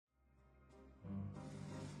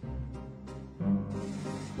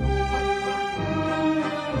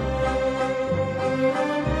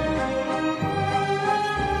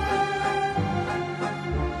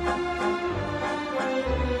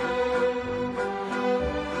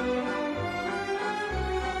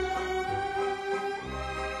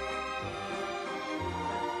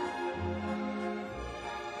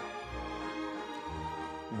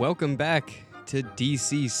Welcome back to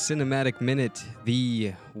DC Cinematic Minute,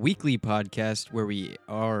 the weekly podcast where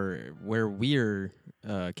we're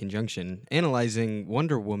conjunction analyzing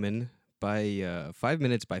Wonder Woman by 5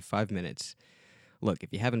 minutes by 5 minutes. Look,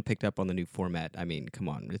 if you haven't picked up on the new format, I mean, come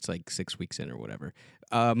on, it's like 6 weeks in or whatever.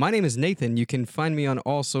 My name is Nathan. You can find me on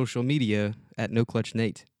all social media at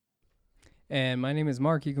NoClutchNate. And my name is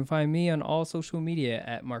Mark. You can find me on all social media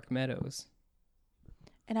at Mark Meadows.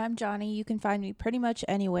 And I'm Johnny. You can find me pretty much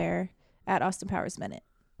anywhere at Austin Powers Minute.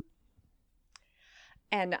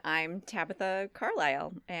 And I'm Tabitha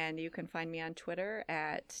Carlisle, and you can find me on Twitter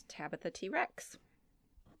at Tabitha T Rex.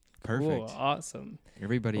 Perfect. Cool, awesome.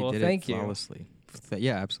 Everybody did it flawlessly.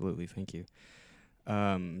 Yeah, absolutely. Thank you.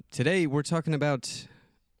 Today we're talking about,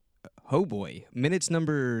 oh boy, minutes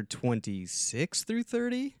number 26 through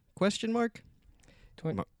 30? Question mark?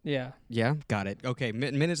 Yeah. Yeah, got it. Okay,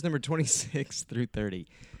 minutes number 26 through 30.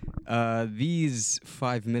 These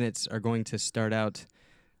 5 minutes are going to start out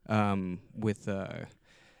with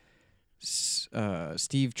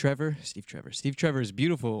Steve Trevor's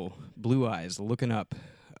beautiful blue eyes looking up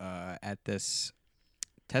at this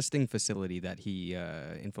testing facility that he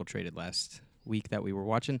infiltrated last week that we were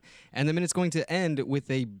watching. And the minute's going to end with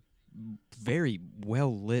a very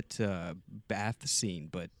well-lit bath scene,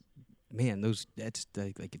 but man, that's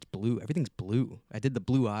like it's blue. Everything's blue. I did the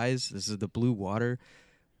blue eyes. This is the blue water,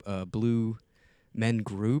 blue men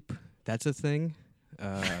group. That's a thing.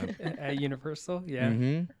 At Universal, yeah.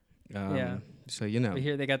 Mm-hmm. Yeah. So you know. But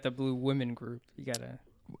here they got the blue women group. You gotta.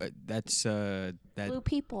 That's that. Blue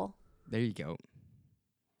people. There you go.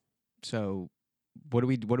 So, what are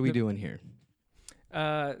we doing here?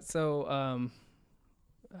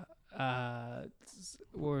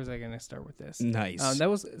 Where was I going to start with this? Nice.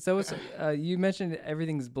 You mentioned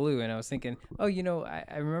everything's blue, and I was thinking, I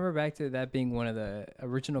remember back to that being one of the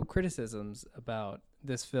original criticisms about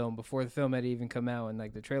this film before the film had even come out, and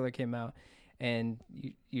like the trailer came out, and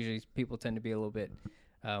usually people tend to be a little bit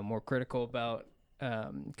more critical about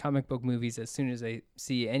comic book movies as soon as they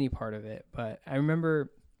see any part of it. But I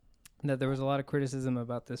remember that there was a lot of criticism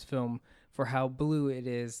about this film for how blue it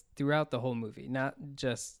is throughout the whole movie, not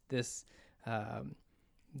just this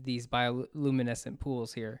these bioluminescent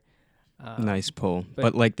pools here. Nice pull,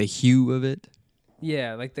 but like the hue of it.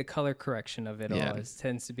 Yeah, like the color correction of it all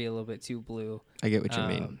tends to be a little bit too blue. I get what you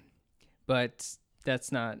mean, but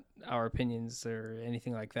that's not our opinions or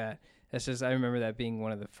anything like that. That's just, I remember that being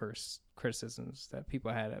one of the first criticisms that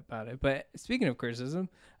people had about it. But speaking of criticism,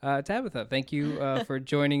 Tabitha, thank you for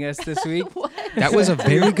joining us this week. That was a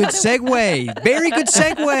very good segue. Very good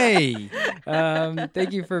segue.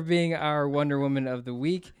 Thank you for being our Wonder Woman of the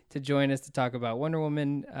week to join us to talk about Wonder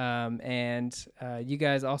Woman. And you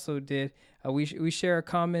guys also did, we share a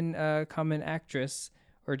common actress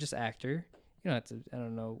or just actor. You don't have to, I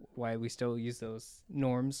don't know why we still use those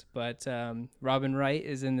norms, but Robin Wright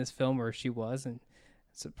is in this film, or she was, and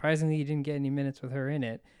surprisingly you didn't get any minutes with her in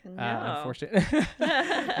it. No. Unfortunately.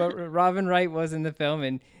 But Robin Wright was in the film,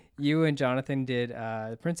 and you and Jonathan did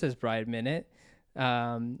the Princess Bride minute.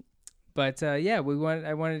 I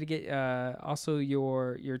wanted to get also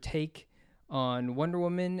your take on Wonder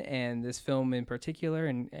Woman and this film in particular,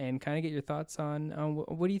 and kind of get your thoughts on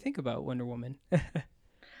what do you think about Wonder Woman?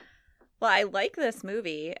 Well, I like this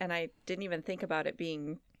movie, and I didn't even think about it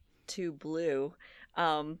being too blue.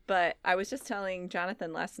 But I was just telling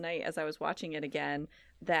Jonathan last night as I was watching it again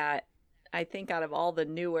that I think out of all the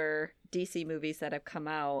newer DC movies that have come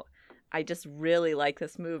out, I just really like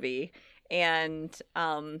this movie. And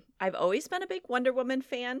I've always been a big Wonder Woman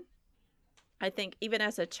fan. I think even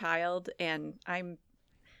as a child, and I'm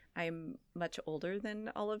much older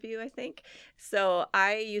than all of you, I think. So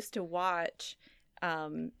I used to watch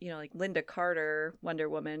like Linda Carter, Wonder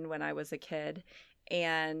Woman, when I was a kid.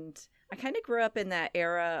 And I kind of grew up in that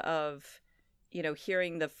era of,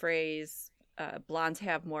 hearing the phrase, blondes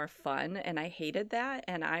have more fun. And I hated that.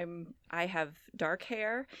 And I have dark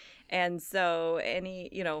hair. And so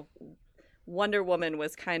Wonder Woman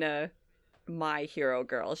was kind of my hero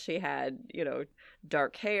girl. She had,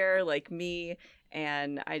 dark hair like me.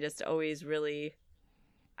 And I always really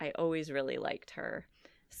liked her.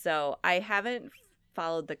 So I haven't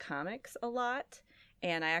followed the comics a lot,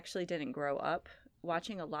 and I actually didn't grow up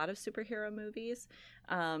watching a lot of superhero movies,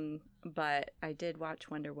 but I did watch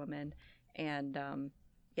Wonder Woman, and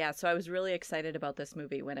so I was really excited about this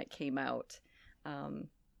movie when it came out, to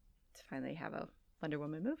finally have a Wonder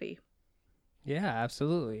Woman movie. Yeah,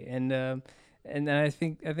 absolutely, and I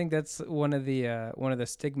think that's one of the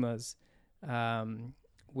stigmas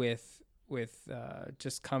with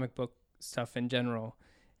just comic book stuff in general,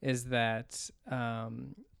 is that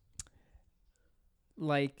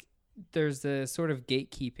like there's the sort of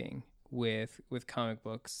gatekeeping with comic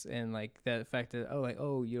books, and like that fact that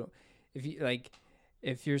if you like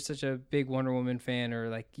if you're such a big Wonder Woman fan, or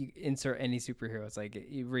like you insert any superhero, it's like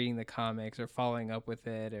you reading the comics or following up with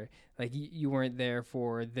it, or like you weren't there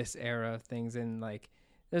for this era of things, and like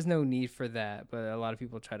there's no need for that. But a lot of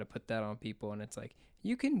people try to put that on people, and it's like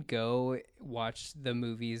you can go watch the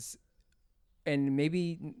movies and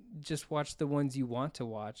maybe just watch the ones you want to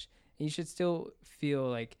watch, and you should still feel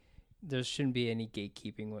like there shouldn't be any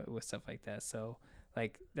gatekeeping with stuff like that. So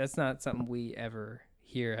like that's not something we ever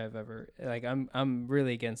here have ever, like I'm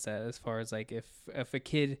really against that, as far as like if a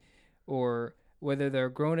kid, or whether they're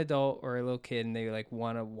a grown adult or a little kid, and they like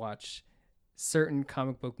want to watch certain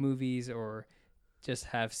comic book movies or just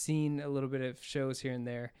have seen a little bit of shows here and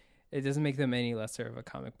there, it doesn't make them any lesser of a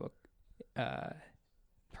comic book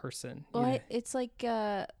person. Well, it's like,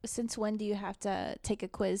 since when do you have to take a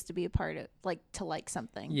quiz to be a part of, like, to like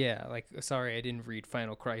something? Yeah, like, sorry, I didn't read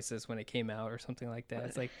Final Crisis when it came out or something like that.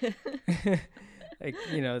 It's like, like,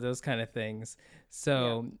 you know, those kind of things.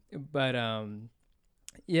 So, yeah. But,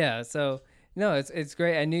 yeah, so, no, it's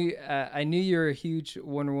great. I knew you were a huge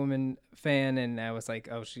Wonder Woman fan, and I was like,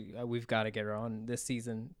 oh, we've got to get her on this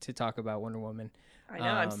season to talk about Wonder Woman. I know.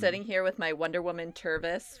 I'm sitting here with my Wonder Woman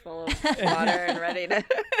Tervis full of water and ready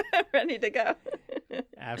to go.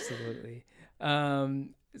 Absolutely.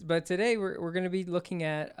 But today we're going to be looking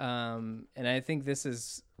at, and I think this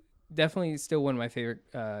is definitely still one of my favorite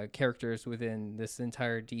characters within this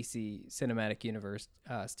entire DC cinematic universe,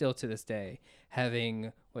 still to this day,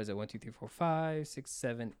 having, 1, 2, 3, 4, 5, 6,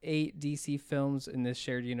 7, 8 DC films in this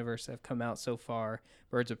shared universe that have come out so far,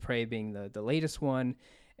 Birds of Prey being the latest one.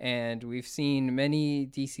 And we've seen many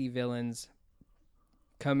DC villains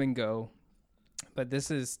come and go, but this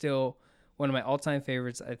is still one of my all-time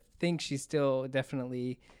favorites. I think she's still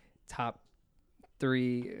definitely top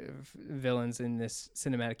 3 villains in this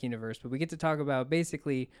cinematic universe. But we get to talk about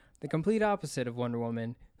basically the complete opposite of Wonder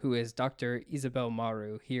Woman, who is Dr. Isabel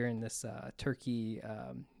Maru here in this Turkey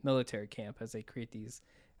military camp as they create these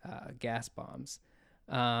gas bombs.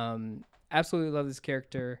 Absolutely love this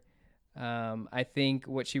character. I think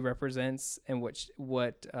what she represents, and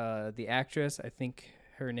what the actress, I think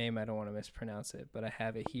her name, I don't want to mispronounce it, but I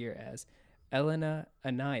have it here as Elena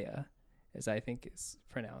Anaya, as I think it's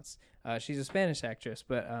pronounced. She's a Spanish actress,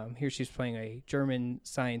 but here she's playing a German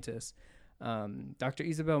scientist. Dr.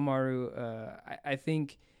 Isabel Maru, I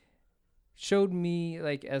think showed me,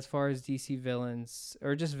 like, as far as DC villains,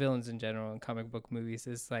 or just villains in general in comic book movies,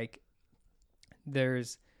 is like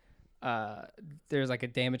there's like a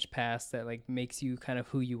damaged past that like makes you kind of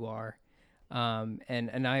who you are. And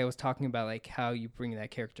Anaya was talking about like how you bring that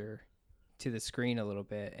character to the screen a little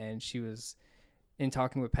bit. And she was, in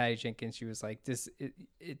talking with Patty Jenkins, she was like,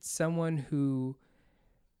 it's someone who,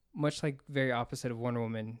 much like very opposite of Wonder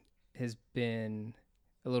Woman, has been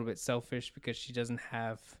a little bit selfish because she doesn't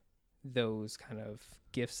have those kind of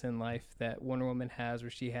gifts in life that Wonder Woman has, where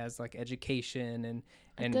she has like education and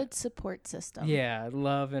a good support system. Yeah,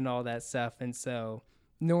 love and all that stuff. And so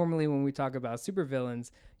normally when we talk about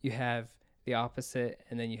supervillains, you have the opposite,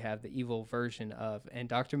 and then you have the evil version of, and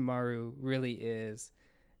Dr. Maru really is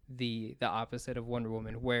the opposite of Wonder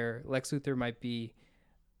Woman, where Lex Luthor might be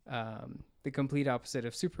the complete opposite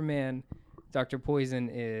of Superman. Dr. Poison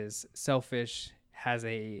is selfish, has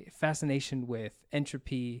a fascination with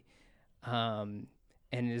entropy, and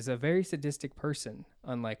is a very sadistic person,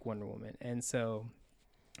 unlike Wonder Woman. And so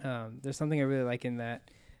there's something I really like in that,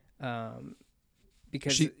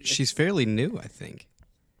 because she's fairly new, I think.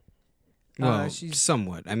 Well,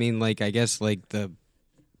 somewhat. I mean, like, I guess like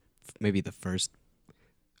maybe the first.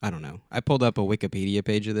 I don't know. I pulled up a Wikipedia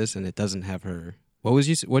page of this, and it doesn't have her. What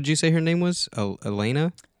did you say her name was?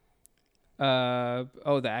 Elena? The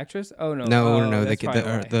actress? Oh no. No.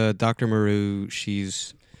 The Dr. Maru.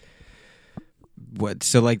 She's what?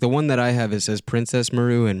 So like the one that I have, it says Princess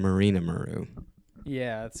Maru and Marina Maru.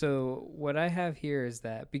 Yeah. So what I have here is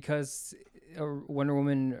that because Wonder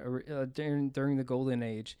Woman during the Golden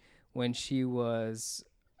Age, when she was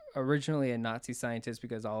originally a Nazi scientist,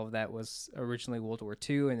 because all of that was originally World War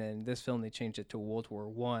II, and then this film they changed it to World War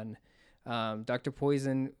I. Dr.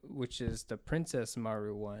 Poison, which is the Princess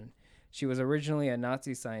Maru one, she was originally a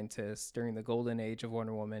Nazi scientist during the Golden Age of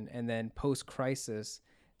Wonder Woman, and then post-crisis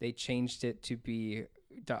they changed it to be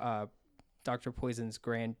Dr. Poison's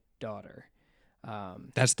granddaughter.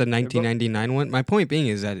 That's the 1999 one. My point being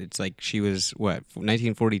is that it's like she was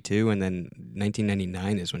 1942, and then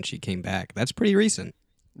 1999 is when she came back. That's pretty recent.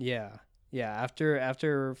 Yeah.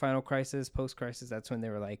 After Final Crisis, post Crisis, that's when they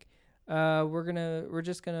were like, we're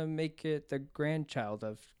just gonna make it the grandchild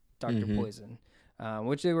of Dr. Poison.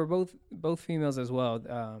 which they were both females as well.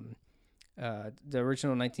 The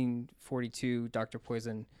original 1942 Dr.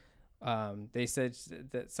 Poison, they said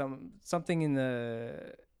that something in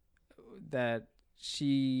that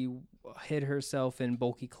she hid herself in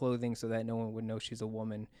bulky clothing so that no one would know she's a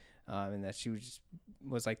woman, and that she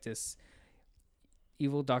was like this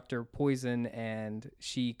evil Dr. Poison, and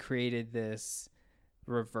she created this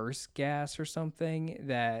reverse gas or something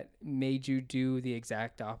that made you do the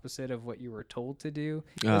exact opposite of what you were told to do.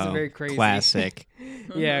 It was a very crazy classic.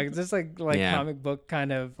 Yeah, just like comic book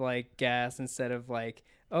kind of like gas, instead of like,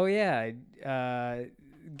 oh yeah,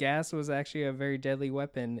 gas was actually a very deadly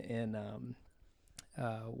weapon in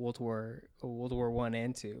World War I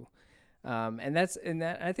and II. And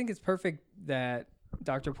that I think it's perfect that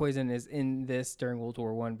Dr. Poison is in this during World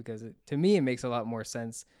War I, because to me it makes a lot more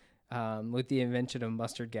sense with the invention of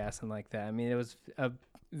mustard gas and like that. I mean, it was a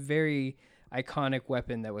very iconic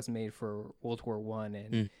weapon that was made for World War I.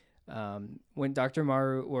 And when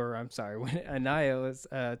when Anaya was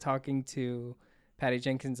talking to Patty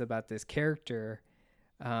Jenkins about this character,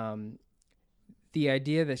 the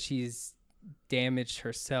idea that she's damaged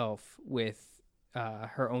herself with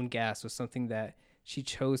her own gas was something that she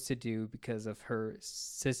chose to do because of her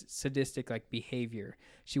sadistic like behavior.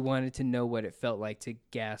 She wanted to know what it felt like to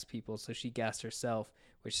gas people, so she gassed herself,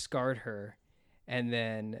 which scarred her. And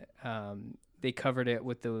then they covered it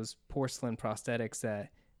with those porcelain prosthetics that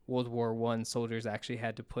World War I soldiers actually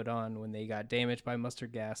had to put on when they got damaged by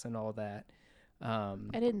mustard gas and all that. I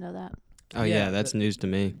didn't know that. Oh yeah, that's news to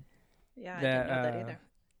me. Yeah, I didn't know that either.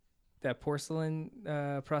 That porcelain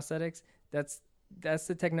prosthetics, that's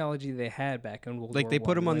the technology they had back in World War I. Like they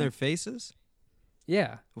put them on their faces?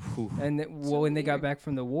 Yeah. Ooh. And when they got back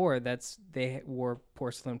from the war, they wore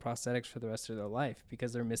porcelain prosthetics for the rest of their life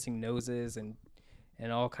because they're missing noses and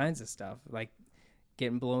all kinds of stuff, like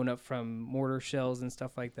getting blown up from mortar shells and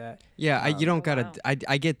stuff like that. Yeah, you don't gotta. Wow.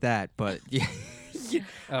 I get that, but yeah,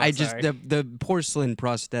 Sorry. the porcelain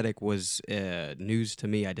prosthetic was news to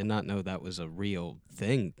me. I did not know that was a real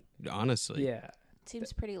thing. Honestly. Yeah.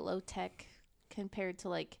 Seems pretty low tech compared to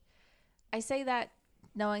like, I say that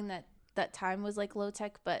knowing that time was like low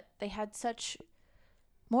tech, but they had such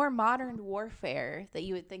more modern warfare that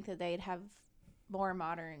you would think that they'd have more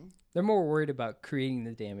modern. They're more worried about creating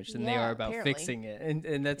the damage than they Yeah, are about apparently. fixing it,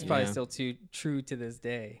 and that's probably Yeah. still too true to this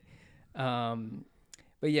day.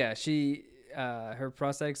 But yeah, she her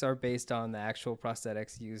prosthetics are based on the actual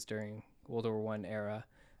prosthetics used during World War I era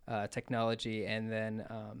technology, and then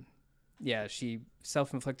she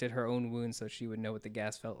self-inflicted her own wounds so she would know what the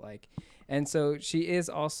gas felt like. And so she is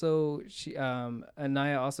also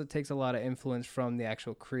Anaya also takes a lot of influence from the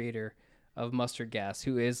actual creator of mustard gas,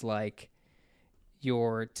 who is like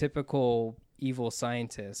your typical evil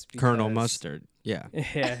scientist. Colonel because- Mustard. Yeah.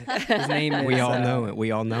 Yeah, his name is. We all know it.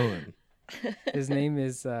 We all know him. His name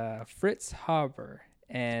is Fritz Haber,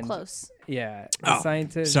 and Close. yeah, the Oh,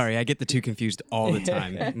 scientist. Sorry, I get the two confused all the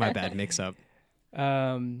time. My bad, mix up.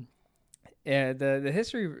 Yeah, the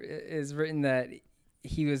history is written that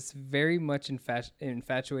he was very much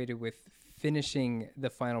infatuated with finishing the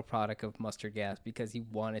final product of mustard gas because he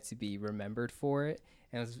wanted to be remembered for it,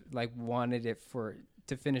 and was like wanted it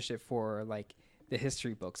to finish it for like the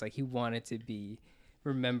history books. Like he wanted to be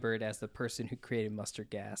remembered as the person who created mustard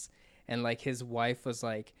gas, and like his wife was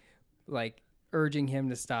like urging him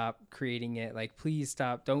to stop creating it, like please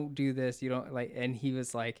stop, don't do this, you don't like. And he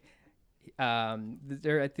was like,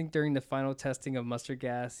 I think during the final testing of mustard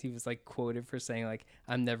gas, he was like quoted for saying like,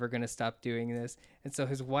 I'm never gonna stop doing this. And so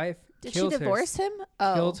his wife Did she divorce him?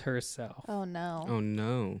 Oh. killed herself Oh no. Oh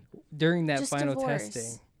no. during that Just final divorce.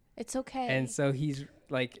 testing. It's okay. And so he's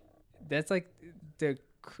like, that's like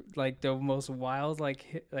the most wild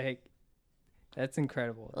like that's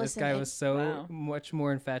incredible. This Listen, guy was so Wow. much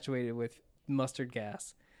more infatuated with mustard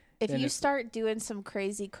gas. if then you if- start doing some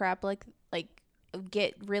crazy crap like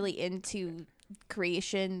get really into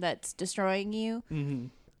creation that's destroying you, Mm-hmm.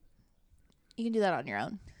 you can do that on your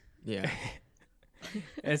own. Yeah.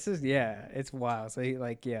 It's just it's wild. So he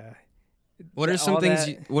What are some all things?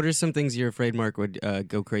 that- What are some things you're afraid Mark would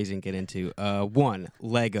go crazy and get into? 1,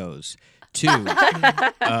 Legos. 2,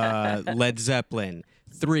 Led Zeppelin.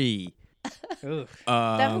 3, Ugh.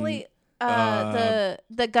 Definitely the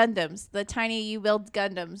Gundams, the tiny you build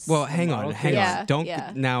Gundams. Well, hang model on, hang kits. on. Don't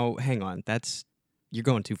Yeah. now. Hang on. You're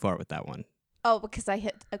going too far with that one. Oh, because I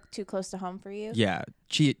hit too close to home for you? Yeah,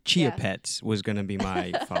 Chia Yeah. Pets was gonna be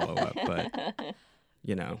my follow up, but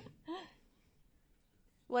you know.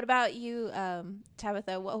 What about you,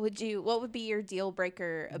 Tabitha? What would be your deal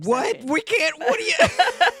breaker obsession? What? We can't. What do you?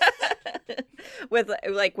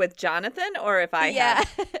 with Jonathan, or if I Yeah.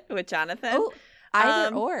 had with Jonathan. Oh,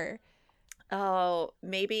 Either or. Oh,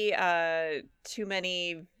 maybe too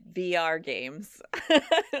many VR games.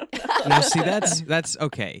 Now, see, that's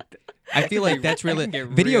okay. I feel like that's really get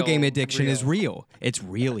video real, game addiction is real. real. It's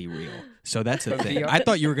really real. So that's a But thing. VR I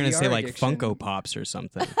thought you were gonna say VR like addiction- Funko Pops or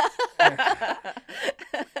something.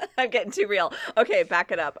 I'm getting too real. Okay,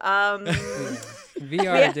 back it up.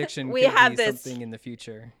 VR addiction we could have be this- something in the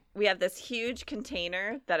future. We have this huge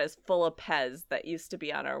container that is full of Pez that used to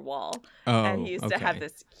be on our wall. Oh, And he used to have okay.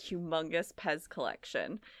 this humongous Pez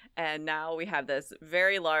collection. And now we have this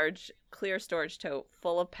very large clear storage tote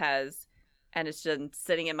full of Pez. And it's just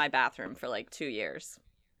sitting in my bathroom for like 2 years.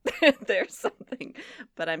 There's something.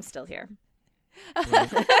 But I'm still here.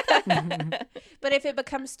 But if it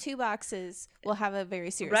becomes 2 boxes, we'll have a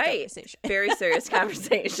very serious Right. conversation. Very serious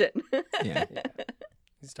conversation. Yeah.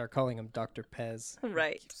 You start calling him Dr. Pez.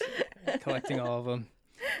 Right. Collecting all of them.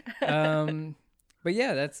 But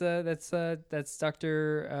yeah, that's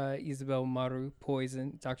Dr. Isabel Maru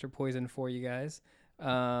Poison, Dr. Poison for you guys.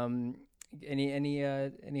 Any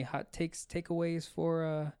hot takeaways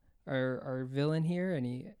for our villain here?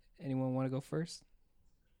 Anyone want to go first?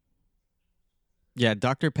 Yeah,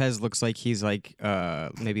 Dr. Pez looks like he's like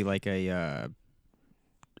maybe like a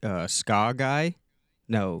ska guy.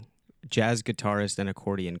 No, jazz guitarist and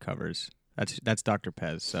accordion covers. That's Dr.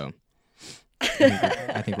 Pez. So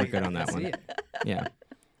I think we're good on that See one. it. Yeah.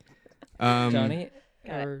 Johnny,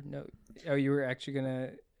 Got it. or no? Oh, you were actually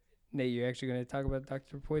gonna, Nate. You're actually gonna talk about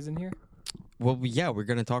Dr. Poison here? Well, yeah, we're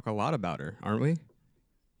gonna talk a lot about her, aren't we?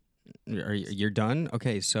 You're done?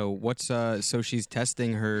 Okay, so what's so she's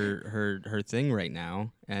testing her thing right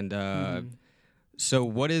now, and so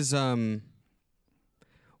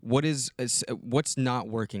what's not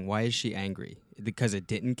working? Why is she angry? Because it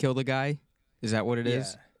didn't kill the guy? Is that what it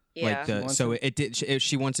is? Yeah. Like She wants so it- it did.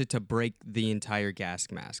 She wants it to break the entire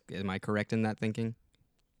gas mask. Am I correct in that thinking?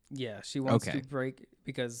 Yeah, she wants Okay. to break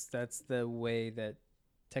because that's the way that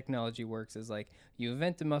technology works. Is like you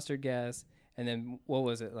invent the mustard gas, and then what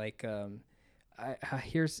was it like? I'm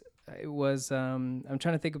trying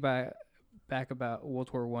to think about World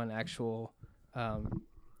War I actual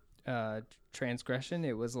transgression.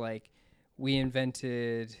 It was like we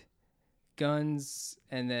invented guns,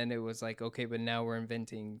 and then it was like, okay, but now we're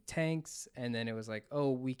inventing tanks, and then it was like,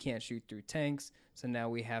 oh, we can't shoot through tanks, so now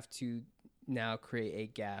we have to now create a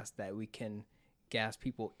gas that we can gas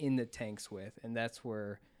people in the tanks with, and that's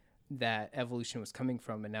where that evolution was coming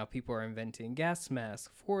from. And now people are inventing gas masks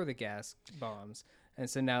for the gas bombs, and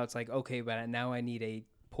so now it's like, okay, but now I need a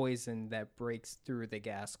poison that breaks through the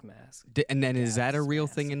gas mask. And then is that a Gas real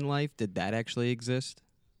mask. thing in life? Did that actually exist?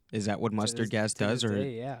 Is that what mustard gas To this does, or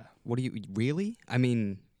day, yeah. what do you really? I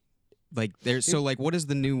mean, like there's so like what is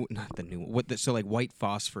the new? Not the new. So like white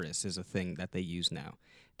phosphorus is a thing that they use now.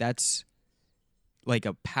 That's like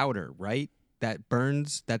a powder, right? That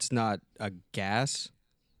burns. That's not a gas.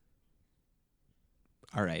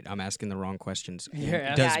 All right, I'm asking the wrong questions.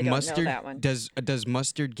 Yeah, Does I don't know mustard that one. does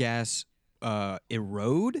mustard gas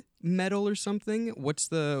erode metal or something? What's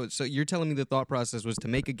the so you're telling me the thought process was to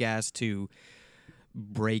make a gas to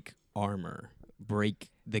break armor, break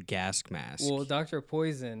the gas mask. Well, Dr.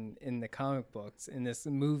 Poison in the comic books, in this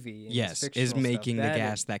movie, in yes, this is fictional making stuff, the that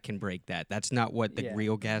gas that can break that. That's not what the Yeah.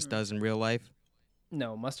 real gas does in real life.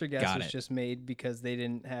 No, mustard gas Got was it. just made because they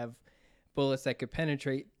didn't have bullets that could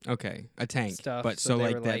penetrate. Okay, a tank. Stuff, but so so they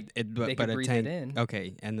like were that. like, It, they but could a breathe tank. it in.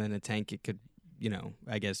 Okay, and then a tank. It could,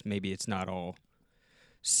 I guess maybe it's not all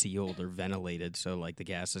sealed or ventilated, so like the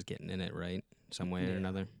gas is getting in it, right? Some way or Yeah.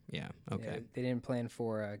 another. Yeah. Okay. Yeah, they didn't plan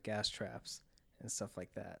for gas traps and stuff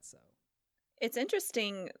like that. So It's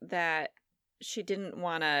interesting that she didn't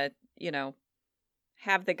want to,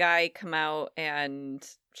 have the guy come out and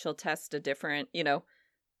she'll test a different,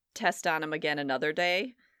 test on him again another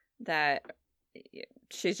day. That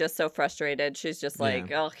she's just so frustrated. She's just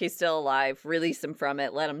like, oh, he's still alive. Release him from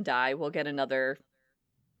it. Let him die. We'll get another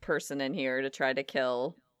person in here to try to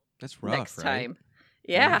kill That's rough, next right? time.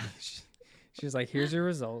 Yeah. she's like, "Here's your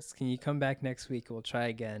results. Can you come back next week? We'll try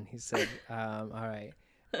again." He said, "All right."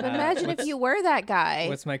 But imagine if you were that guy.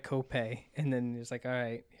 What's my copay? And then it's like, all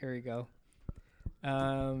right, here we go.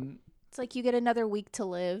 It's like you get another week to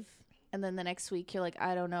live, and then the next week you're like,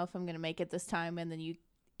 I don't know if I'm gonna make it this time, and then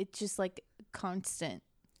it's just like constant.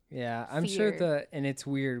 Yeah, I'm sure Fear. and it's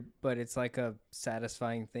weird, but it's like a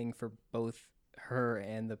satisfying thing for both her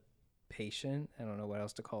and the patient. I don't know what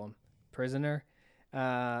else to call him. Prisoner,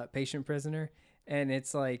 patient prisoner. And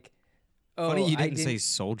it's like, oh, Funny you I didn't say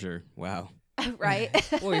soldier. Wow. Right?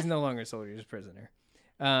 well, he's no longer a soldier, he's a prisoner.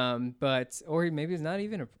 Or maybe he's not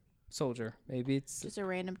even a soldier. Maybe it's Just a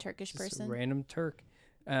random Turkish just person. a random Turk.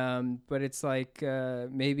 But it's like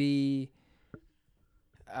maybe.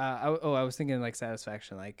 I was thinking like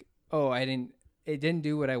satisfaction, like it didn't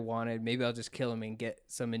do what I wanted. Maybe I'll just kill him and get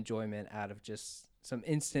some enjoyment out of just some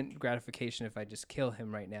instant gratification if I just kill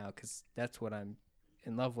him right now, because that's what I'm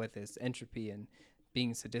in love with is entropy and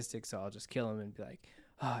being sadistic. So I'll just kill him and be like,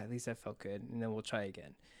 oh, at least that felt good, and then we'll try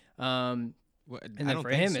again. And then for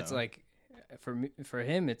him, it's like, for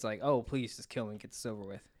him, it's like, oh, please just kill him and get this over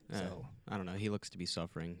with. So I don't know. He looks to be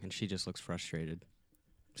suffering, and she just looks frustrated.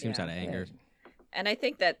 Seems Yeah. out of anger. And I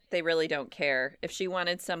think that they really don't care. If she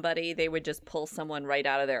wanted somebody, they would just pull someone right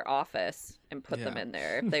out of their office and put them Yeah. in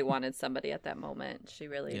there if they wanted somebody at that moment. She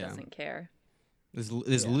really Yeah. doesn't care. This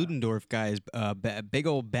Ludendorff guy is big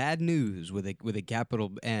old bad news with a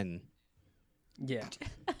capital N. Yeah.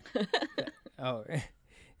 Oh,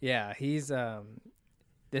 yeah. He's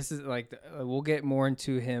This is like we'll get more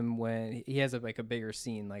into him when he has a bigger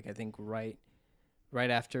scene. Like I think right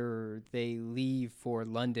after they leave for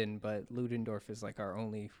London, but Ludendorff is like our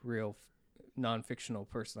only real non-fictional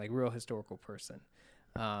person, like real historical person.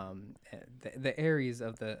 The Ares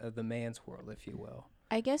of the man's world, if you will.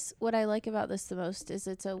 I guess what I like about this the most is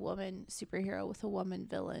it's a woman superhero with a woman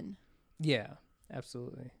villain. Yeah,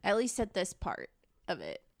 absolutely. At least at this part of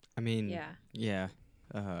it. I mean, Yeah.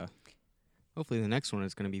 Hopefully the next one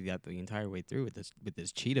is going to be that the entire way through with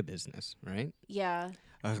this cheetah business, right? Yeah.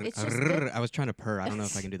 It's just good. I was trying to purr. I don't know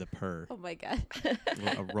if I can do the purr. Oh my god.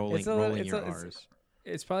 rolling your R's.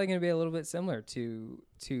 It's probably going to be a little bit similar to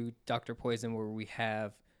Dr. Poison, where we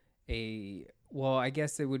have I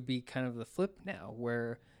guess it would be kind of the flip now,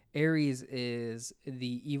 where Ares is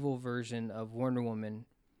the evil version of Wonder Woman,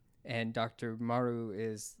 and Dr. Maru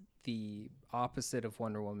is the opposite of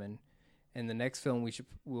Wonder Woman. In the next film,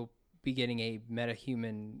 we'll be getting a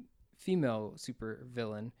metahuman female super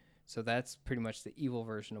villain. So that's pretty much the evil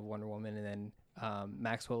version of Wonder Woman. And then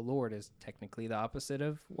Maxwell Lord is technically the opposite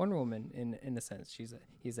of Wonder Woman in a sense. He's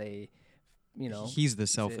the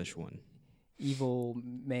selfish one. Evil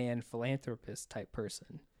man philanthropist type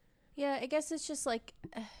person. Yeah, I guess it's just like,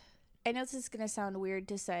 I know this is going to sound weird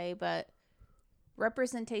to say, but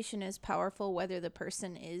representation is powerful whether the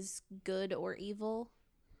person is good or evil.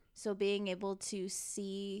 So being able to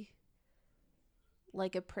see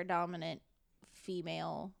like a predominant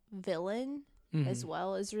female villain as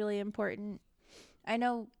well is really important. I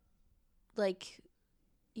know, like,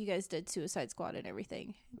 you guys did Suicide Squad and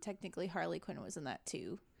everything. Technically, Harley Quinn was in that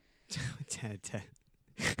too.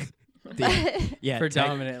 Yeah,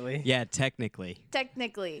 predominantly. Technically.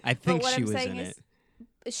 Technically. I think but what she I'm was saying in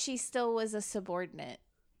is, she still was a subordinate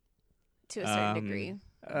to a certain degree.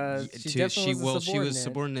 She was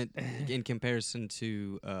subordinate in comparison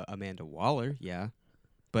to Amanda Waller, yeah.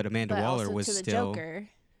 But Amanda Waller also was to the still Joker.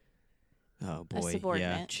 Oh boy, yeah,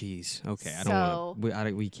 subordinate. jeez. Okay, I So- don't want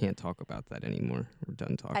to. We can't talk about that anymore. We're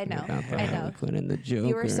done talking I know, about that. I know. Harley Quinn and the Joker.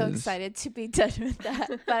 You were so excited to be done with that.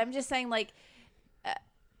 But I'm just saying, like,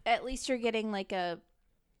 at least you're getting like a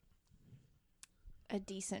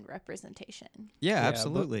decent representation. Yeah, Yeah,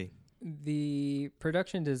 absolutely. The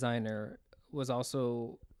production designer was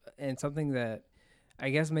also, and something that I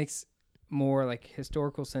guess makes more like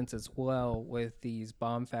historical sense as well with these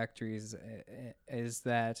bomb factories is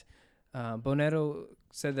that Bonetto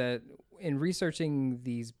said that in researching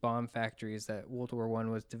these bomb factories that World War I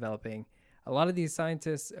was developing, a lot of these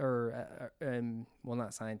scientists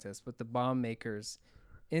not scientists, but the bomb makers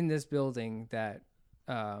in this building that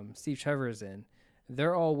Steve Trevor is in,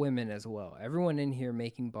 they're all women as well. Everyone in here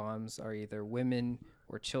making bombs are either women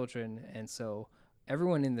or children, and so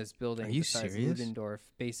everyone in this building, Are you besides serious? Ludendorff,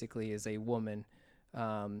 basically is a woman.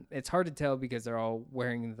 It's hard to tell because they're all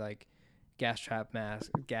wearing like gas masks,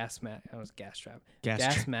 gas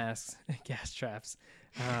traps.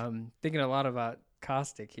 Thinking a lot about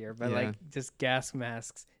caustic here, but Yeah. like just gas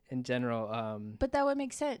masks in general. But that would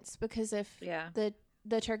make sense because if Yeah. the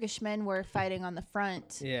Turkish men were fighting on the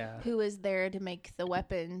front, Yeah. who is there to make the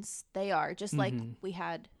weapons? They are. Just like Mhm. we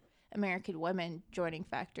had American women joining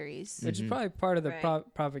factories. Which is probably part of the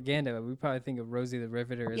Right. propaganda. We probably think of Rosie the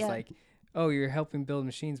Riveter as Yeah. like, oh, you're helping build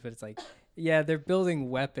machines, but it's like, yeah, they're building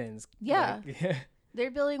weapons. Yeah. Like, They're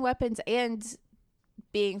building weapons and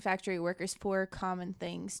being factory workers for common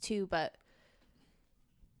things too, but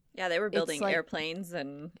Yeah, they were building like- airplanes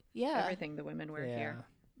and yeah. everything the women were here.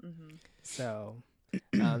 Mm-hmm. So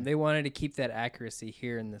they wanted to keep that accuracy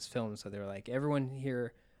here in this film. So they were like, everyone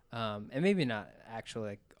here, and maybe not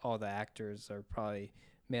actually like all the actors are probably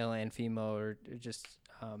male and female or just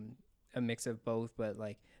a mix of both, but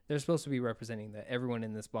like they're supposed to be representing that everyone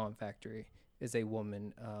in this bomb factory is a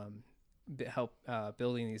woman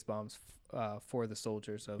building these bombs for the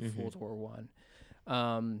soldiers of World War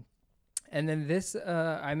And then this,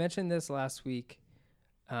 I mentioned this last week,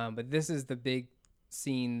 but this is the big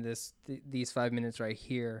scene. These 5 minutes right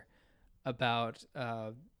here about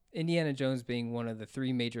Indiana Jones being one of the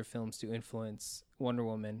 3 major films to influence Wonder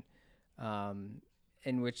Woman,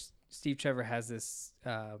 in which Steve Trevor has this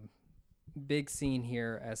big scene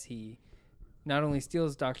here as he not only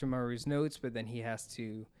steals Dr. Maru's notes, but then he has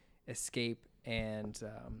to escape and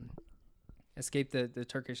escape the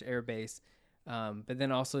Turkish air base, but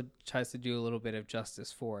then also tries to do a little bit of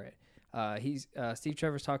justice for it. Steve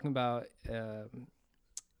Trevor's talking about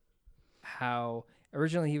how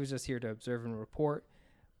originally he was just here to observe and report,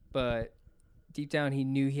 but deep down he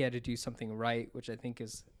knew he had to do something right, which I think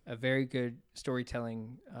is a very good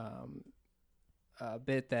storytelling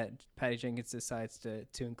bit that Patty Jenkins decides to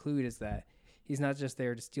include, is that he's not just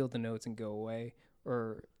there to steal the notes and go away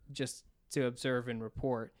or just to observe and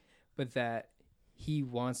report, but that he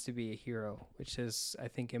wants to be a hero, which is, I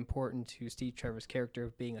think, important to Steve Trevor's character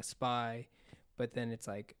of being a spy. But then it's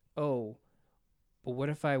like, oh, but what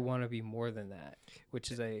if I want to be more than that?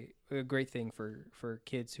 Which is a great thing for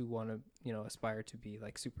kids who want to, aspire to be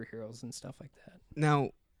like superheroes and stuff like that.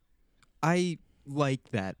 Now, I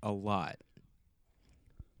like that a lot.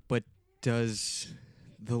 But does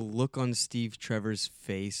the look on Steve Trevor's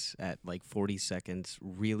face at like 40 seconds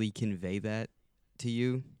really convey that to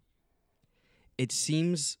you? It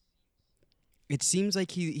seems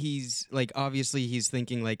like he's like, obviously he's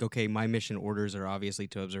thinking like, okay, my mission orders are obviously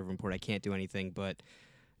to observe and report. I can't do anything, but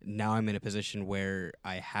now I'm in a position where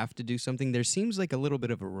I have to do something. There seems like a little bit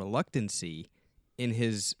of a reluctancy in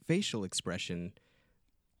his facial expression,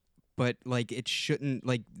 but like it shouldn't,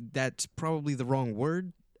 like that's probably the wrong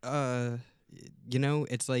word.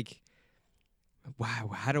 It's like, wow,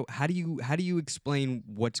 how do you explain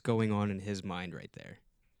what's going on in his mind right there?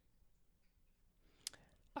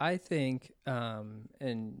 I think,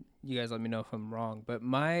 and you guys let me know if I'm wrong, but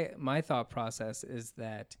my thought process is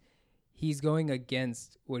that he's going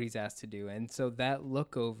against what he's asked to do, and so that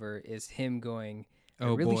look over is him going, I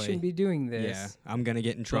really shouldn't be doing this. Yeah, I'm gonna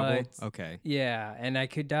get in trouble. Okay. Yeah, and I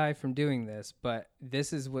could die from doing this, but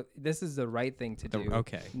this is the right thing to do.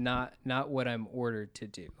 Okay. Not what I'm ordered to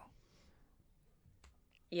do.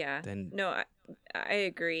 Yeah. No, I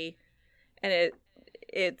agree, and it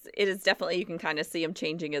is definitely, you can kind of see him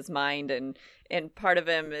changing his mind, and part of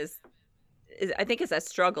him is I think it's that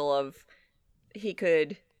struggle of he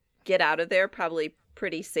could get out of there probably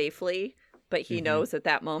pretty safely, but he knows at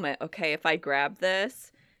that moment, okay, if I grab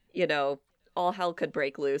this, all hell could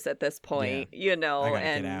break loose at this point, I gotta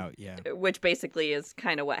and get out, yeah. Which basically is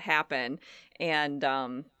kind of what happened. And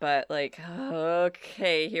but like,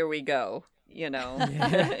 okay, here we go,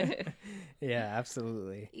 Yeah. Yeah,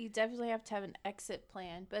 absolutely. You definitely have to have an exit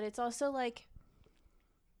plan, but it's also like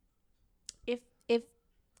if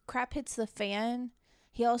crap hits the fan,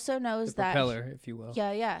 he also knows the propeller, if you will.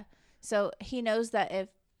 Yeah. So he knows that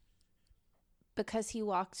because he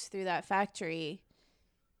walks through that factory,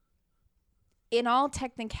 in all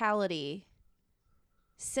technicality,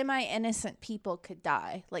 semi-innocent people could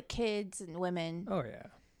die, like kids and women. Oh yeah.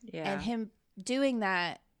 Yeah. And him doing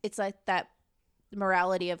that, it's like that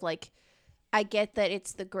morality of like, I get that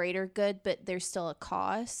it's the greater good, but there's still a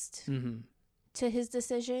cost to his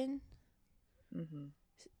decision. Mm-hmm.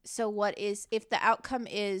 So what is, if the outcome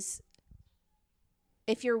is,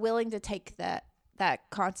 if you're willing to take that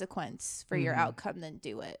consequence for your outcome, then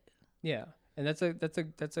do it. Yeah. And that's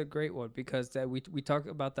a great one, because we talk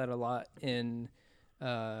about that a lot in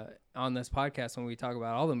on this podcast when we talk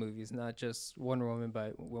about all the movies, not just Wonder Woman,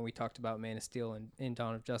 but when we talked about Man of Steel and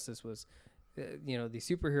Dawn of Justice, was the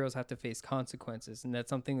superheroes have to face consequences, and that's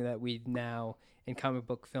something that we now in comic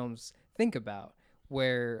book films think about,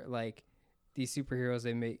 where like these superheroes,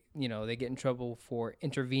 they get in trouble for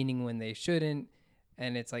intervening when they shouldn't,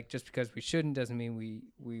 and it's like, just because we shouldn't doesn't mean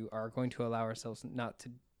we are going to allow ourselves not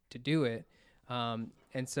to do it.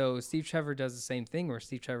 And so Steve Trevor does the same thing, where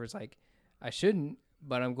Steve Trevor's like, I shouldn't,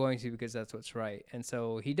 but I'm going to because that's what's right. And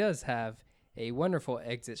so he does have a wonderful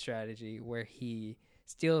exit strategy where he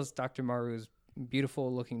steals Dr. Maru's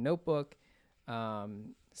beautiful looking notebook.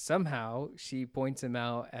 Somehow she points him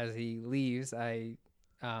out as he leaves. I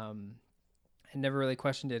never really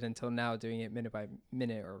questioned it until now, doing it minute by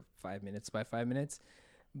minute or 5 minutes by 5 minutes.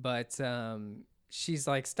 But she's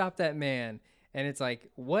like, stop that man. And it's like,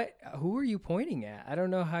 what? Who are you pointing at? I don't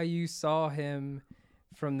know how you saw him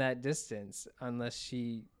from that distance, unless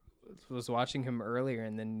she was watching him earlier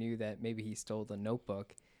and then knew that maybe he stole the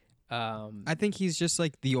notebook. I think he's just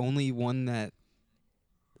like the only one that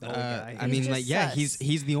the old guy. I He's mean, just like, yeah, sus.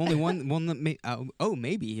 he's the only one. One that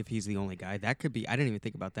maybe if he's the only guy, that could be. I didn't even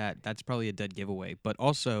think about that. That's probably a dead giveaway. But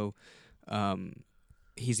also,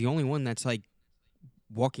 he's the only one that's like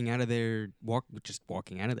walking out of there.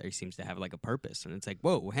 Walking out of there. He seems to have like a purpose, and it's like,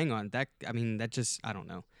 whoa, hang on. That just, I don't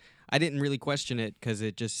know. I didn't really question it because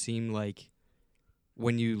it just seemed like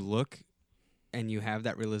when you look and you have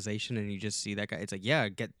that realization and you just see that guy, it's like, yeah,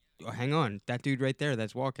 hang on, that dude right there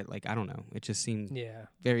that's walking. Like, I don't know. It just seemed Yeah.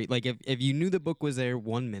 very like if you knew the book was there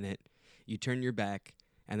 1 minute, you turn your back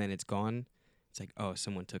and then it's gone. It's like, oh,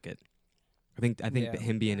 someone took it. I think Yeah. that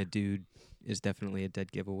him being a dude is definitely a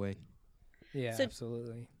dead giveaway. Yeah, So-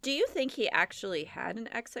 absolutely. Do you think he actually had an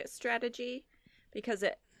exit strategy? Because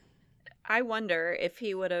I wonder if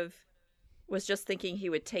he was just thinking he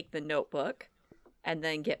would take the notebook and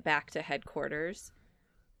then get back to headquarters.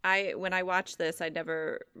 When I watched this, I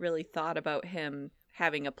never really thought about him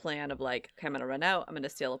having a plan of like, okay, I'm going to run out, I'm going to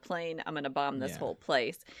steal a plane, I'm going to bomb this Yeah. whole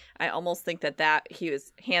place. I almost think that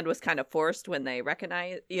his hand was kind of forced when they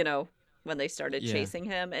recognized, when they started Yeah. chasing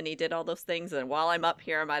him, and he did all those things. And while I'm up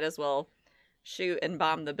here, I might as well shoot and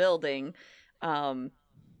bomb the building.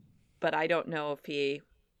 But I don't know if he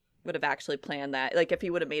would have actually planned that. Like, if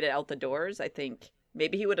he would have made it out the doors, I think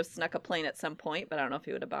maybe he would have snuck a plane at some point, but I don't know if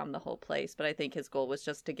he would have bombed the whole place. But I think his goal was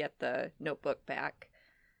just to get the notebook back.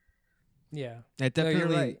 Yeah. It No, you're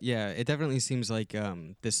definitely, right. yeah, it definitely seems like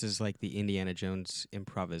this is like the Indiana Jones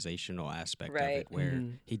improvisational aspect of Right. it, where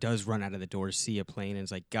Mhm. he does run out of the door, see a plane, and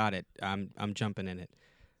is like, got it, I'm jumping in it.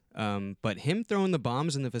 But him throwing the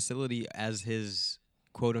bombs in the facility as his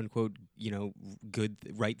quote unquote, good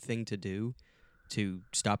right thing to do to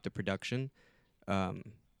stop the production.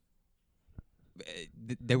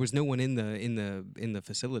 There was no one in the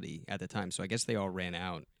facility at the time, so I guess they all ran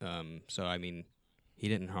out. So I mean, he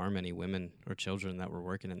didn't harm any women or children that were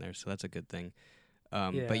working in there, so that's a good thing.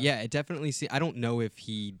 But yeah, it definitely. I don't know if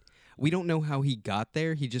we don't know how he got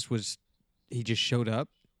there. He just showed up.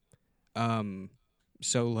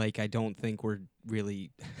 So like, I don't think we're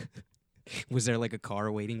really. Was there like a car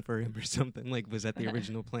waiting for him or something? Like, was that the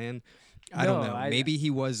original plan? I don't No, know. Maybe he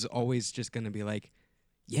was always just gonna be like,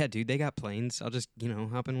 yeah, dude, they got planes. I'll just,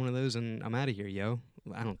 hop in one of those and I'm out of here, yo.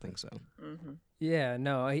 I don't think so. Mm-hmm. Yeah,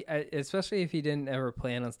 no, especially if he didn't ever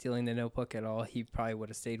plan on stealing the notebook at all, he probably would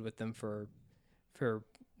have stayed with them for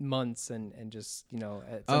months and just,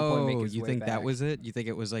 at some point make his you way think back. that was it? You think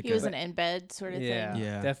it was like He was an in bed sort of Yeah, thing.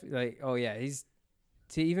 Yeah. definitely. Like, oh yeah, he's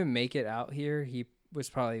to even make it out here. He was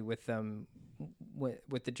probably with them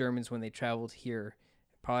with the Germans when they traveled here.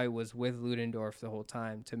 Probably was with Ludendorff the whole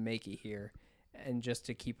time to make it here, and just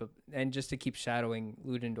to keep shadowing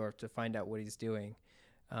Ludendorff to find out what he's doing.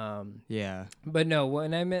 yeah. But no,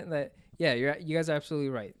 when I meant that, yeah, you guys are absolutely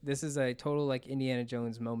right. This is a total like Indiana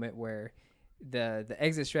Jones moment where the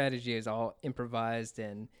exit strategy is all improvised,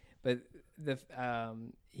 but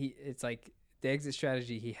it's like the exit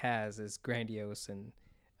strategy he has is grandiose and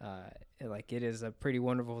like it is a pretty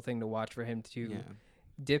wonderful thing to watch for him to Yeah.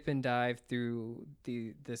 dip and dive through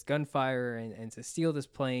this gunfire and to steal this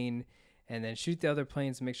plane and then shoot the other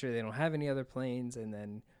planes to make sure they don't have any other planes and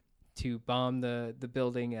then to bomb the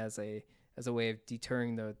building as a way of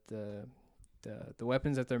deterring the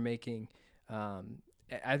weapons that they're making.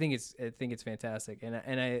 I think it's fantastic,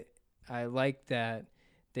 and I like that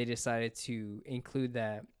they decided to include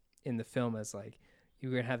that in the film as like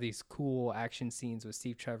you're gonna have these cool action scenes with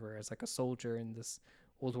Steve Trevor as like a soldier in this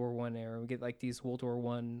World War I era. We get like these World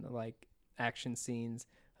War I like action scenes.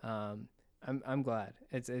 I'm glad.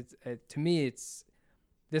 To me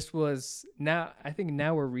this was now. I think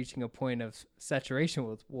now we're reaching a point of saturation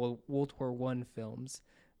with World War I films.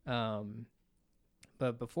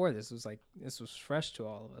 But before this was fresh to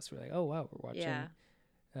all of us. We're like, oh wow, we're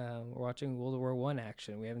watching World War I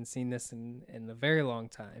action. We haven't seen this in a very long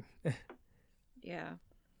time. Yeah.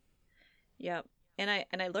 Yep. And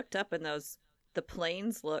I looked up and the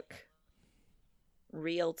planes look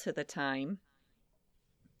real to the time.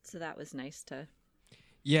 So that was nice to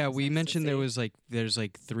Yeah, It's we nice to mentioned there see. was there's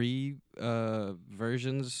 3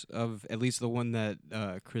 versions of at least the one that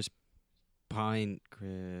Chris Pine.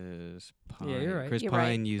 Yeah, you're right. Chris You're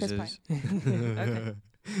Pine right. Chris uses.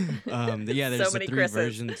 Okay. Yeah, there's So the many 3 Chris's.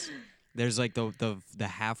 versions. There's like the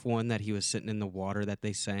half one that he was sitting in the water that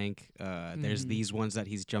they sank. There's Mhm. these ones that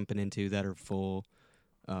he's jumping into that are full.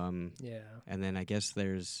 Yeah. And then I guess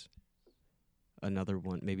there's another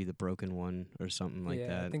one, maybe the broken one or something like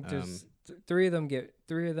that. I think there's three of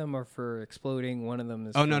them are for exploding. One of them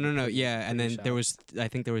is Oh for no, the yeah, and then there pre-shot. was I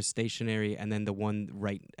think there was stationary, and then the one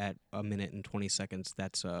right at 1 minute and 20 seconds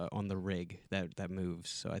that's on the rig that moves.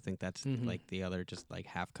 So I think that's Mhm. like the other just like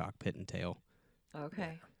half cockpit and tail.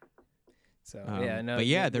 Okay. So yeah, no, but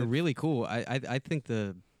yeah, the- they're really cool. I think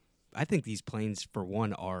these planes for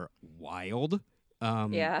one are wild.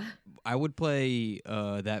 Yeah. I would play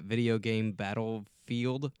that video game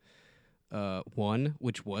Battlefield 1,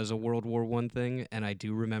 which was a World War I thing, and I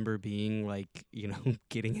do remember being like,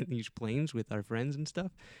 getting in these planes with our friends and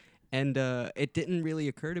stuff. And it didn't really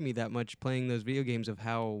occur to me that much playing those video games of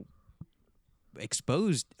how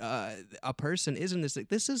exposed a person is in this.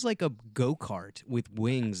 This is like a go-kart with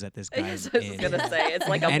wings that this guy's I was in. gonna say it's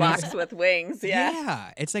like a And he's- box with wings. Yeah.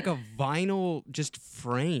 Yeah, it's like a vinyl just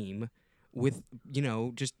frame with,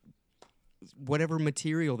 just whatever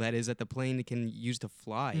material that is that the plane can use to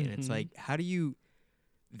fly. And it's Mhm. like, how do you...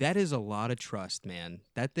 That is a lot of trust, man.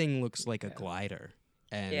 That thing looks like a Yeah. glider.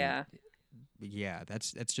 And Yeah.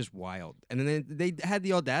 that's just wild. And then they had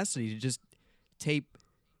the audacity to just tape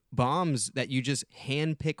bombs that you just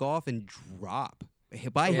hand pick off and drop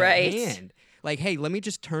by Right. hand. Like, hey, let me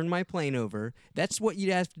just turn my plane over. That's what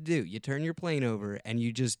you'd have to do. You turn your plane over and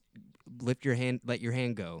you just lift your hand, let your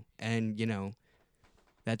hand go, and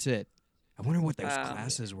that's it. I wonder what those Wow.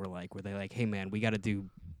 classes were like. Were they like, hey man, we got to do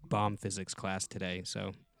bomb physics class today,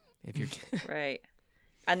 so if you're Right.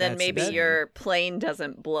 And then That's maybe insane. your plane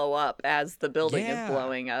doesn't blow up as the building Yeah. is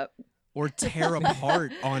blowing up. or tear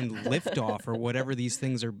apart on liftoff or whatever these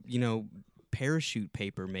things are, parachute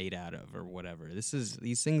paper made out of or whatever.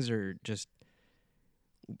 These things are just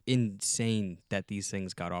insane that these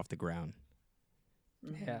things got off the ground.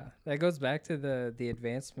 Yeah, that goes back to the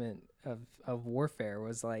advancement of warfare.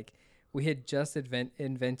 Was like we had just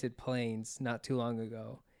invented planes not too long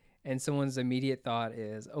ago, and someone's immediate thought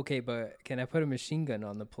is, okay, but can I put a machine gun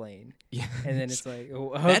on the plane? Yeah. And then it's like,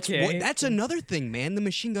 oh, okay, That's another thing, man. The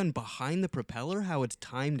machine gun behind the propeller, how it's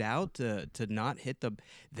timed out to not hit the...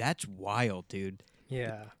 That's wild, dude.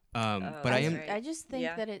 yeah. But that's I am... right. I just think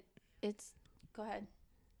Yeah. that it's. Go ahead.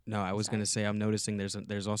 No, I was Sorry. going to say I'm noticing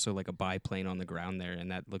there's also like a biplane on the ground there,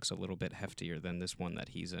 and that looks a little bit heftier than this one that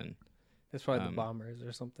he's in. That's probably Um, the bombers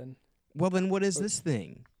or something. Well, then what is this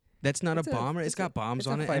thing? That's not It's a a- bomber. It's it's a- got bombs it's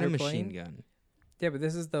a on it and a fighter machine plane. gun. Yeah, but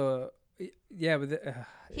this is the yeah, but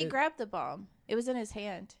He grabbed the bomb. It was in his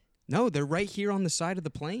hand. No, they're right here on the side of the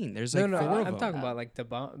plane. There's no, like no, four of I'm them. talking about like the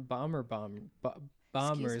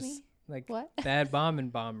bombers, me? like What? bad bombing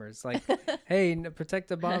bombers. Like, hey, protect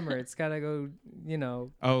the bomber. It's gotta go.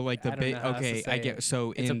 Oh, like the I don't big. know how else to Okay, I say get. it.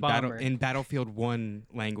 So It's a bomber. in Battlefield 1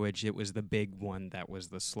 language, it was the big one that was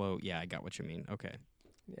the slow. Yeah, I got what you mean. Okay.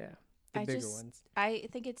 Yeah, the I bigger just- ones. I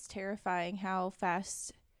think it's terrifying how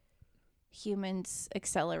fast humans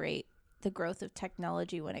accelerate the growth of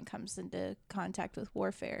technology when it comes into contact with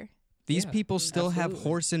warfare. These Yeah, people still have absolutely.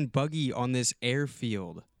 horse and buggy on this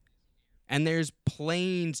airfield, and there's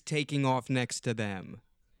planes taking off next to them.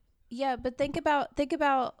 Yeah, but think about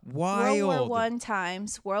Wild. World War One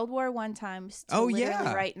times, World War One times. To Oh, literally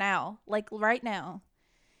yeah. right now, like right now.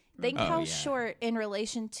 Think Oh, how yeah. short in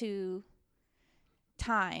relation to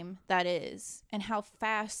time that is, and how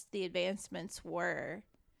fast the advancements were.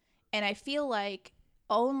 And I feel like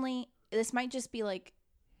this might just be like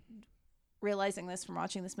realizing this from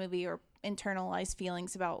watching this movie or internalized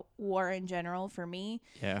feelings about war in general for me.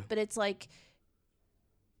 Yeah. But it's like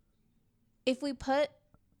if we put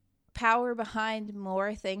power behind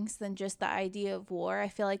more things than just the idea of war, I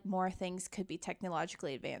feel like more things could be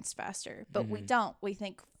technologically advanced faster. But we Mhm. don't. We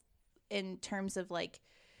think in terms of like,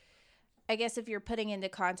 I guess if you're putting into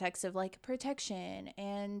context of like protection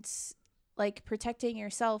and like protecting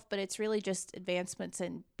yourself, but it's really just advancements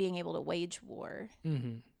in being able to wage war.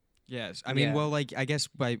 Mm-hmm. Yes. I mean, Yeah. well, like I guess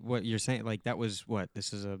by what you're saying, like that was what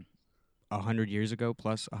this is 100 years ago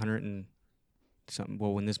plus 100 and something.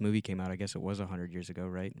 Well, when this movie came out, I guess it was 100 years ago,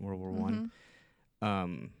 right? World War One.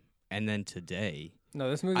 And then today, No,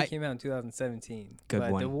 this movie I- came out in 2017. Good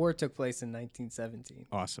but one. The war took place in 1917.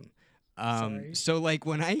 awesome. Sorry. So like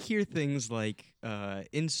when I hear things like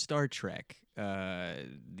in Star Trek,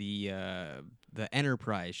 the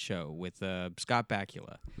Enterprise show with Scott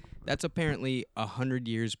Bakula, that's apparently 100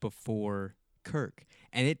 years before Kirk,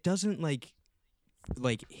 and it doesn't like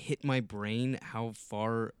hit my brain how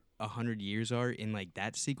far 100 years are in like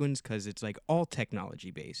that sequence, because it's like all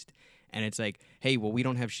technology based, and it's like, hey, well, we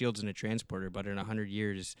don't have shields in a transporter, but in 100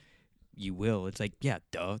 years you will. It's like, yeah,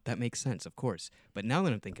 duh, that makes sense, of course. But now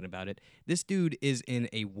that I'm thinking about it, this dude is in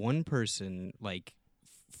a one-person, like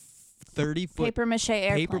 30-foot Paper mache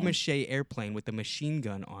airplane. paper mache airplane with a machine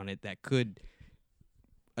gun on it that could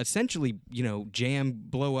essentially, jam,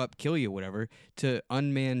 blow up, kill you, whatever, to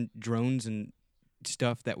unmanned drones and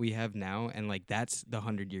stuff that we have now. And like that's the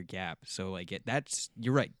 100-year gap. So like that's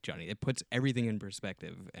you're right, Johnny. It puts everything in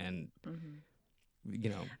perspective, and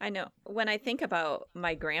I know. When I think about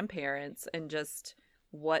my grandparents and just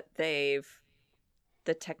what the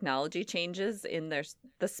technology changes in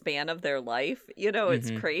the span of their life,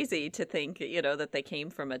 it's crazy to think, that they came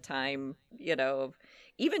from a time, of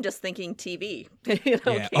even just thinking TV, came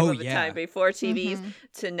from a time before TVs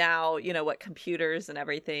to now, what computers and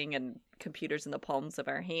everything, and computers in the palms of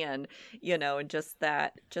our hand, and just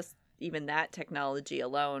even that technology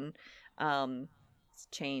alone,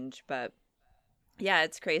 change. But yeah,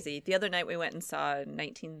 it's crazy. The other night we went and saw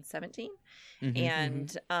 1917,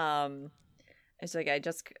 and it's like I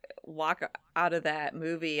just walk out of that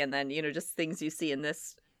movie, and then just things you see in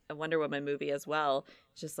this Wonder Woman movie as well.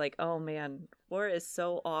 It's just like, oh man, war is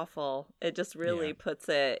so awful. It just really puts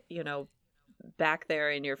it, back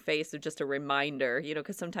there in your face, of just a reminder,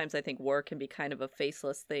 because sometimes I think war can be kind of a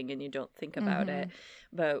faceless thing and you don't think about it.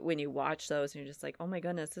 But when you watch those, you're just like, oh my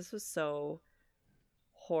goodness, this was so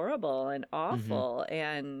horrible and awful,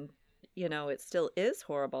 and it still is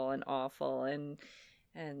horrible and awful, and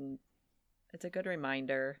it's a good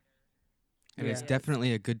reminder. And it's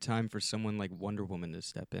definitely a good time for someone like Wonder Woman to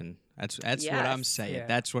step in. That's what I'm saying. Yeah.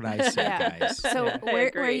 That's what I say, guys. So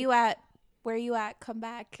where are you at? Where are you at? Come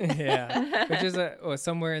back. Yeah, which is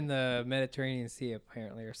somewhere in the Mediterranean Sea,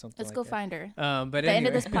 apparently, or something. Let's like go that. find her. But the end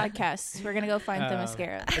of anyway. this podcast, we're gonna go find the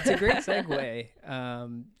mascara. It's a great segue. I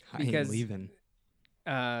ain't Because leaving.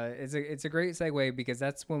 it's a great segue because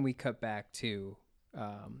that's when we cut back to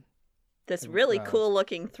This really cool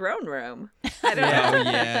looking throne room. I don't Oh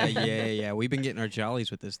know. yeah. We've been getting our jollies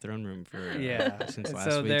with this throne room for since last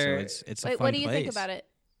So week, so there- it's a Wait, fun what do you place. think about it?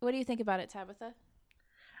 What do you think about it, Tabitha?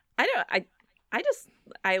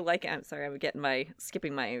 I like it. I'm sorry, I'm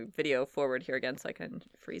skipping my video forward here again so I can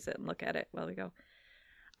freeze it and look at it while we go.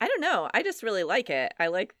 I don't know. I just really like it. I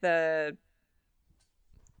like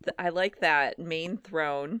I like that main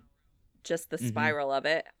throne, just the spiral of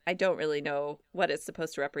it. I don't really know what it's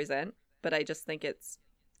supposed to represent, but I just think it's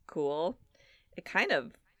cool. It kind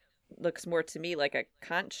of looks more to me like a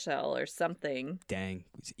conch shell or something. Dang,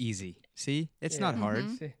 it's easy. See, it's Yeah. not hard.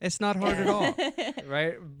 See? It's not hard at all.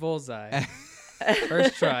 right bullseye.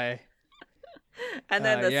 First try. And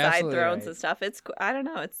then the you're side absolutely thrones right. and stuff. I don't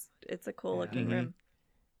know. It's a cool looking room.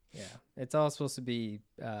 Yeah, it's all supposed to be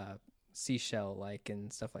seashell like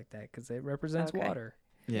and stuff like that because it represents Okay. water.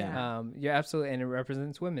 Yeah. You're absolutely, and it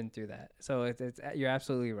represents women through that. So it's you're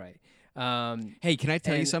absolutely right. Hey, can I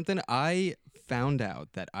tell you and- something? I found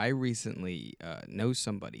out that I recently know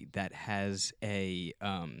somebody that has a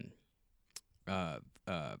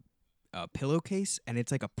pillowcase, and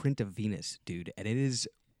it's like a print of Venus, dude, and it is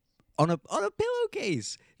on a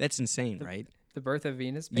pillowcase. That's insane, right? The Birth of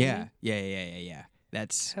Venus. Yeah, Painting? yeah.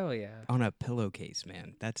 That's Hell yeah. on a pillowcase,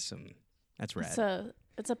 man. That's rad.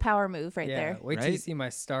 It's a power move right Yeah, there. wait till you Right? see my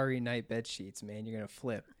Starry Night bed sheets, man. You're gonna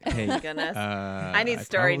flip. Hey, Goodness. I need I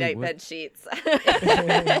Starry probably Night would. bed sheets.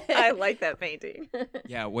 I like that painting.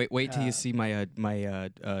 Yeah, wait till you see my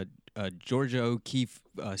Georgia O'Keeffe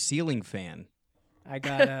ceiling fan. I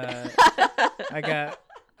got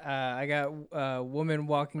I got a woman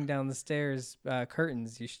walking down the stairs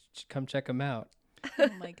curtains. You should come check them out. Oh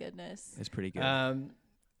my goodness. It's pretty good.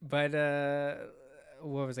 But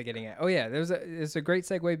what was I getting at? Oh yeah, there's a great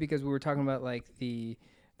segue because we were talking about like the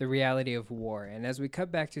reality of war, and as we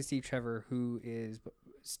cut back to Steve Trevor, who is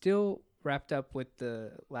still wrapped up with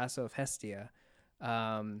the lasso of Hestia,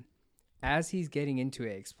 as he's getting into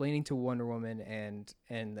it, explaining to Wonder Woman and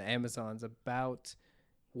the Amazons about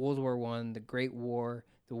World War I, the Great War,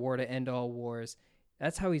 the war to end all wars.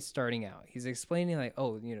 That's how he's starting out. He's explaining like,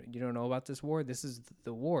 oh, you don't know about this war? This is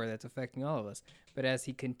the war that's affecting all of us. But as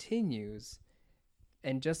he continues,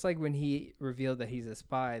 and just like when he revealed that he's a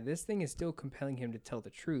spy, this thing is still compelling him to tell the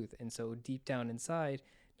truth. And so deep down inside,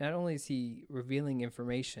 not only is he revealing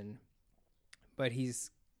information, but he's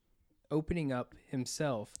opening up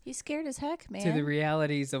himself He's scared as heck, man. to the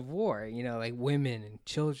realities of war, like women and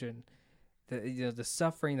children, the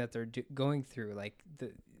suffering that they're going through. Like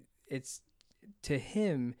it's to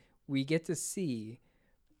him, we get to see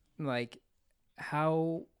like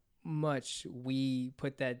how much we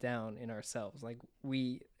put that down in ourselves. Like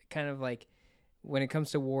we kind of like when it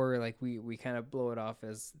comes to war, like we kind of blow it off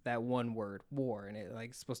as that one word, war, and it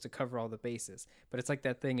like supposed to cover all the bases. But it's like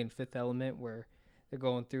that thing in Fifth Element where they're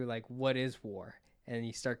going through like what is war, and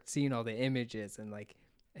you start seeing all the images and like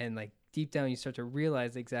deep down you start to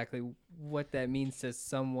realize exactly what that means to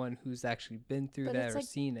someone who's actually been through But that it's or like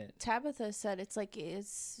seen it. Tabitha said it's like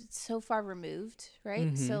it's so far removed,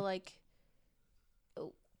 right? Mhm. So like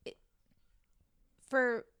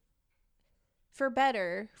for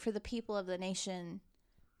better, for the people of the nation,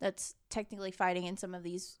 that's technically fighting in some of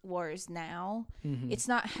these wars now, Mhm. it's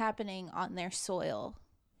not happening on their soil.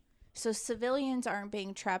 So civilians aren't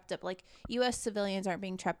being trapped up, like U.S. civilians aren't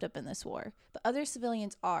being trapped up in this war, but other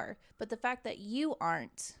civilians are. But the fact that you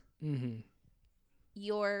aren't, Mhm.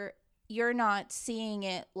 you're not seeing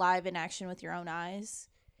it live in action with your own eyes,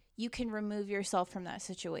 you can remove yourself from that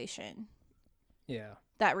situation, Yeah.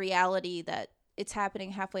 that reality that it's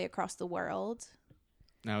happening halfway across the world.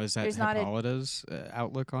 Now, is that There's not a- Hippolyta's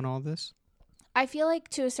outlook on all this? I feel like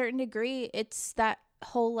to a certain degree, it's that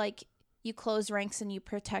whole like you close ranks and you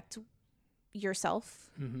protect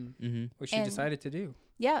yourself. Mhm. Mm-hmm. Which she And- decided to do.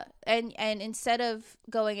 Yeah, and instead of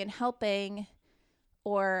going and helping,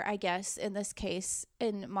 or I guess in this case,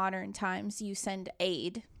 in modern times, you send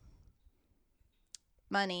aid,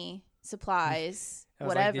 money, supplies, I was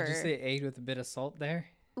whatever. like, did you say aid with a bit of salt there?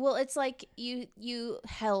 Well, it's like you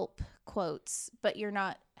help, quotes, but you're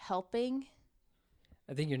not helping.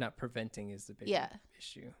 I think you're not preventing is the big Yeah.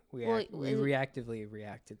 issue. We Well, we reactively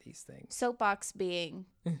react to these things. Soapbox being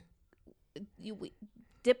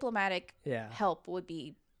diplomatic Yeah. help would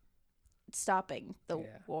be stopping the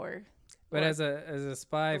Yeah. war. But or as a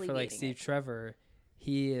spy for like alleviating Steve it. Trevor,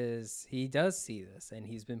 he does see this, and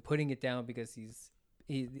he's been putting it down because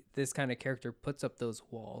this kind of character puts up those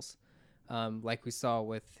walls, like we saw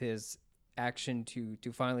with his action to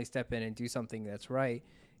finally step in and do something that's right.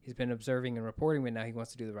 He's been observing and reporting, but now he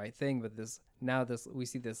wants to do the right thing. But we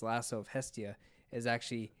see this lasso of Hestia is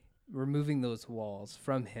actually removing those walls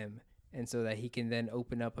from him, and so that he can then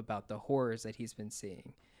open up about the horrors that he's been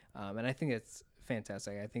seeing. And I think that's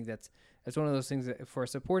fantastic. I think that's one of those things that for a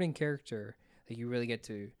supporting character, like you really get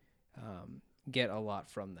to get a lot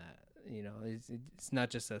from that. You know, it's not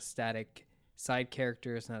just a static side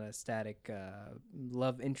character. It's not a static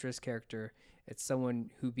love interest character. It's someone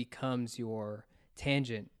who becomes your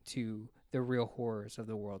tangent to the real horrors of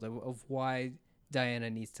the world, of why Diana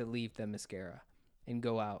needs to leave Themyscira and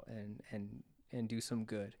go out and do some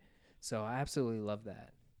good. So I absolutely love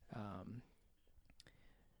that.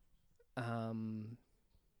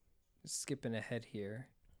 Skipping ahead here.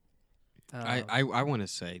 I want to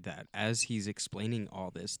say that as he's explaining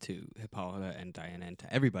all this to Hippolyta and Diana and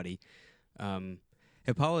to everybody,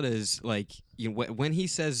 Hippolyta is like, you know, when he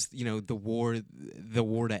says, you know, the war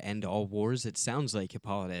to end all wars, it sounds like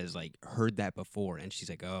Hippolyta has like heard that before, and she's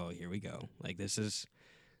like, oh, here we go. Like this is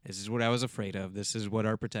what I was afraid of. This is what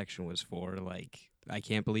our protection was for. Like I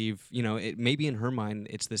can't believe, you know, it maybe in her mind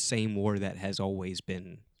it's the same war that has always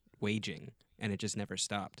been waging, and it just never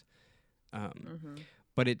stopped.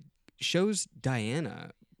 But it shows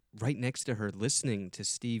Diana right next to her listening to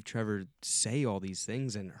Steve Trevor say all these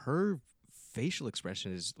things, and her facial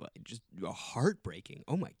expression is like just heartbreaking.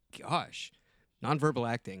 Oh my gosh. Nonverbal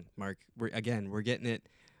acting, Mark. We're getting it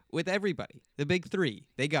with everybody. The big three,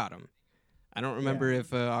 they got them. I don't remember if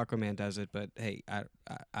Aquaman does it, but hey, I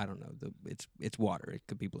don't know. It's water. It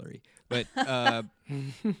could be blurry. But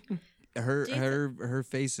her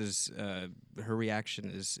face is her reaction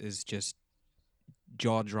is just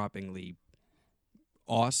jaw-droppingly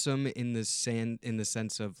awesome in the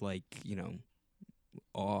sense of like, you know,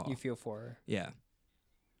 awe. You feel for her. Yeah.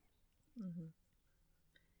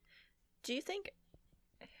 Do you think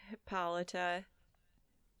Hippolyta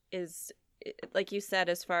is, like you said,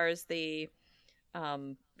 as far as the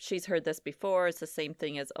she's heard this before, it's the same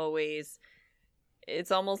thing as always,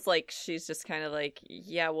 it's almost like she's just kind of like,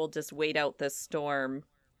 yeah, we'll just wait out this storm,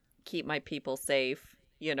 keep my people safe,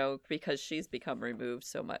 you know, because she's become removed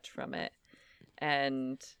so much from it,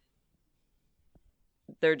 and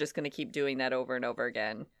they're just going to keep doing that over and over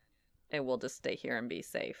again, and we'll just stay here and be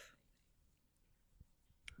safe.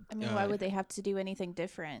 I mean, why would they have to do anything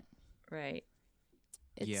different? Right.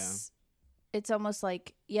 It's almost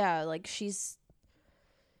like, yeah, like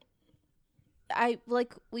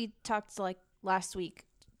like we talked like last week,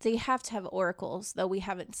 they have to have oracles, though we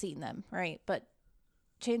haven't seen them, right? But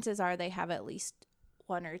chances are they have at least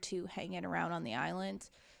one or two hanging around on the island.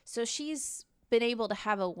 So she's been able to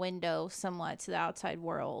have a window somewhat to the outside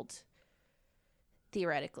world,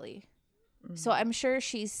 theoretically. Mm-hmm. So I'm sure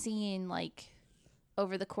she's seen, like,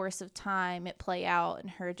 over the course of time, it play out and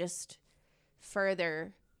her just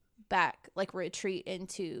further back, like retreat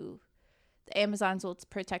into the Amazons will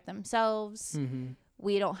protect themselves. Mm-hmm.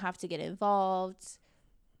 We don't have to get involved.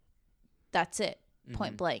 That's it,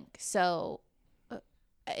 point blank. So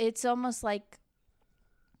it's almost like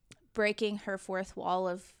breaking her fourth wall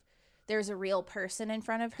of there's a real person in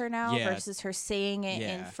front of her now versus her seeing it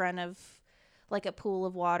in front of like a pool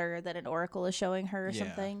of water that an oracle is showing her or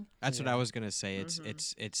something. That's what I was gonna say.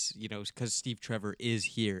 It's you know, because Steve Trevor is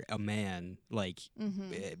here, a man, like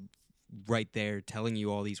right there telling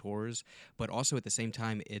you all these horrors, but also at the same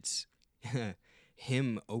time, it's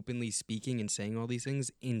him openly speaking and saying all these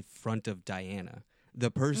things in front of Diana,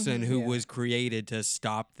 the person who Yeah. was created to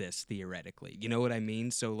stop this theoretically. You know what I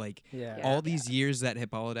mean? So like Yeah. all these years that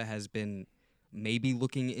Hippolyta has been maybe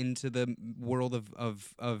looking into the world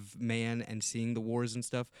of man and seeing the wars and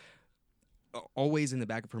stuff, always in the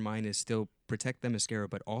back of her mind is still protect Themyscira,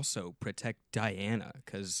 but also protect Diana,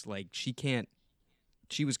 because like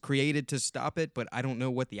she was created to stop it, but I don't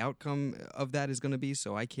know what the outcome of that is going to be,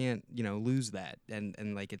 so I can't lose that.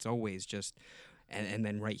 And like it's always just and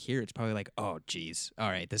then right here it's probably like, oh geez, all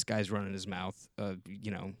right, this guy's running his mouth,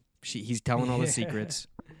 he's telling all the secrets.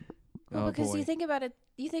 Well, Oh, because boy. you think about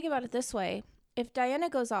it this way: if Diana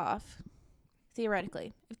goes off,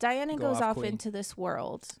 theoretically, if Diana Go goes off, off queen. into this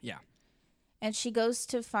world, Yeah. and she goes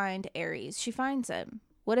to find Ares, she finds him.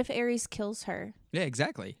 What if Ares kills her? Yeah,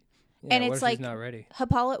 exactly. Yeah, And what it's if like- she's not ready.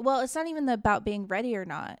 Hippolyta. Well, it's not even about being ready or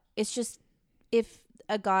not. It's just if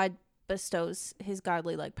a god bestows his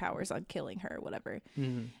godly like powers on killing her or whatever.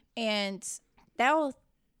 Mhm. And now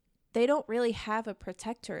they don't really have a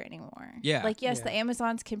protector anymore. Yeah. Like, yes, Yeah. the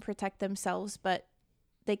Amazons can protect themselves, but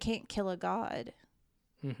they can't kill a god.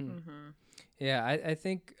 Mhm. Mm-hmm. Yeah, I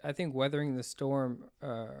think weathering the storm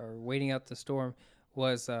or waiting out the storm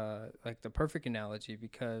was like the perfect analogy,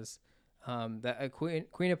 because that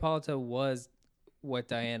Queen Hippolyta was what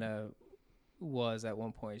Diana was at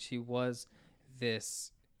one point. She was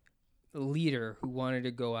this leader who wanted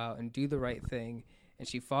to go out and do the right thing, and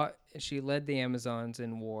she fought. She led the Amazons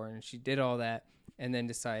in war, and she did all that, and then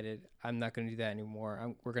decided, I'm not going to do that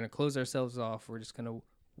anymore. We're going to close ourselves off. We're just going to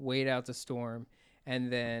wait out the storm,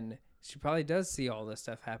 and then she probably does see all this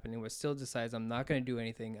stuff happening, but still decides, I'm not going to do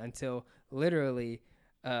anything until literally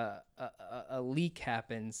a leak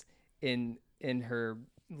happens in her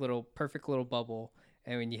perfect little bubble.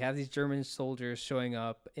 And when you have these German soldiers showing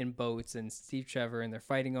up in boats and Steve Trevor, and they're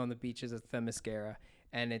fighting on the beaches of Themyscira,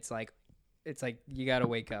 and it's like you got to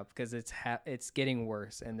wake up, because it's getting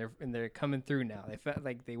worse, and they're coming through now. They felt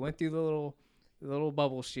like they went through the little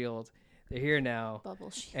bubble shield. They're here now. Bubble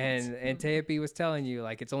shields. And Teope was telling you,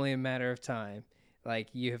 like, it's only a matter of time. Like,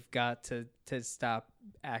 you have got to stop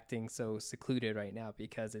acting so secluded right now,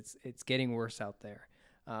 because it's getting worse out there.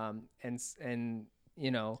 And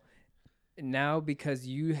now, because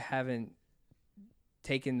you haven't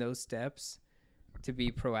taken those steps to be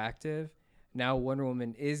proactive, now Wonder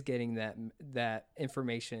Woman is getting that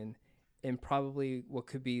information in probably what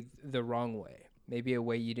could be the wrong way. Maybe a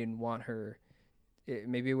way you didn't want her.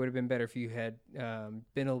 Maybe it would have been better if you had been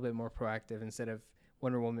a little bit more proactive, instead of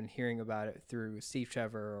Wonder Woman hearing about it through Steve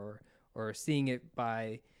Trevor, or seeing it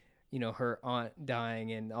by, her aunt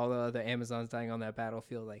dying and all the other Amazons dying on that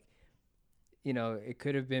battlefield. Like, it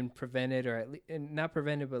could have been prevented, or at least not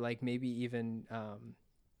prevented, but like maybe even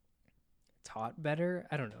taught better.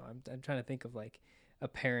 I don't know. I'm trying to think of like a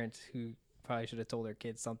parent who probably should have told their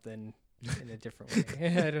kids something in a different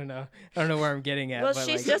way. I don't know where I'm getting at. Well, but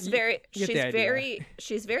she's like, just very, you get the idea.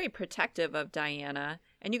 she's very protective of Diana.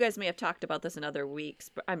 And you guys may have talked about this in other weeks,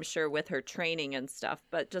 but I'm sure, with her training and stuff.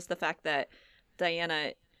 But just the fact that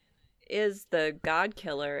Diana is the god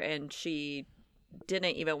killer, and she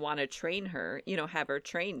didn't even want to train her, have her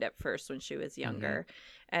trained at first when she was younger.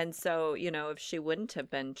 And so, if she wouldn't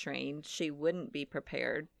have been trained, she wouldn't be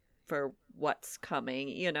prepared for what's coming.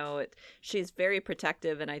 She's very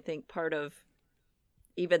protective. And I think part of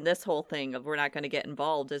even this whole thing of we're not going to get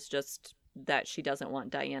involved is just that she doesn't want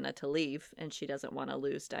Diana to leave, and she doesn't want to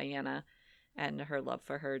lose Diana, and her love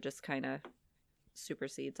for her just kind of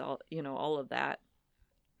supersedes all of that,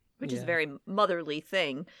 which is a Yeah. very motherly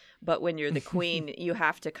thing. But when you're the queen, you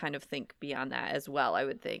have to kind of think beyond that as well, I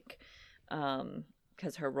would think,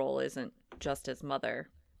 because her role isn't just as mother.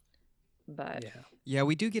 But Yeah,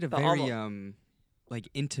 we do get a But very like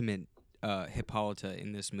intimate Hippolyta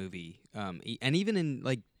in this movie, and even in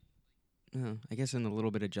like, I guess in a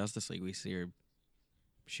little bit of Justice League, we see her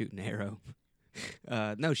shoot an arrow.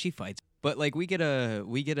 No, she fights, but like we get a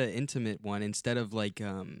intimate one instead of like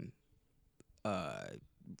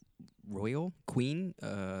royal queen.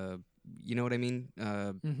 You know what I mean?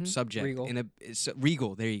 Subject Regal.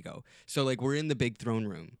 Regal. There you go. So like we're in the big throne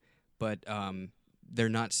room, but they're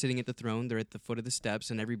not sitting at the throne. They're at the foot of the steps,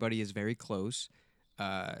 and everybody is very close.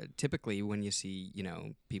 Typically, when you see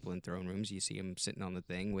people in throne rooms, you see them sitting on the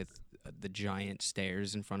thing with the giant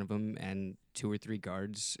stairs in front of them and 2 or 3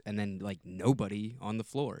 guards, and then like nobody on the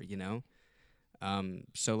floor.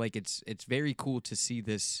 So like it's very cool to see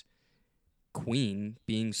this queen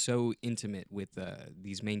being so intimate with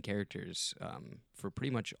these main characters for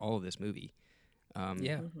pretty much all of this movie.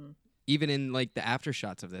 Yeah. even in like the after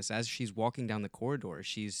shots of this, as she's walking down the corridor,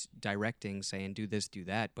 she's directing, saying, "Do this, do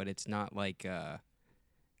that," but it's not like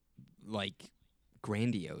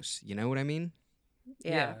grandiose. You know what I mean?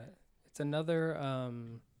 Yeah. It's another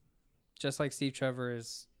just like Steve Trevor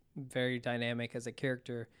is very dynamic as a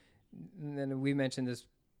character. And then we mentioned this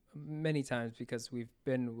many times because we've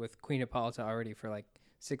been with Queen Hippolyta already for like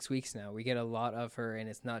 6 weeks now. We get a lot of her, and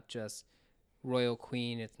it's not just royal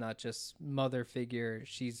queen, it's not just mother figure.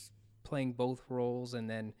 She's playing both roles, and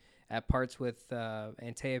then at parts with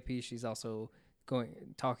Antiope, she's also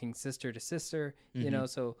talking sister to sister. You know,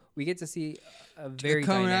 so we get to see a very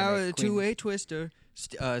coming out dynamic with a queen. two-way twister,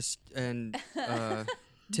 and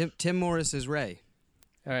Tim Morris is Ray.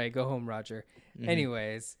 All right, go home, Roger.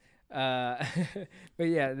 Anyways, but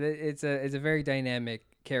yeah, it's a very dynamic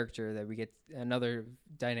character that we get, another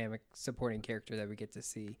dynamic supporting character that we get to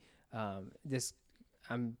see.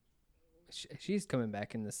 She's coming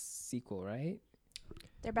back in the sequel, right?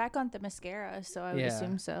 They're back on the mascara, so I would Yeah.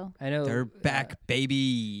 assume so. I know They're back,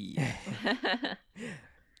 baby.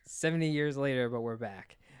 70 years later, but we're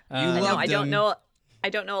back. I know. loved I don't them. know. I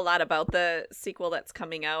don't know a lot about the sequel that's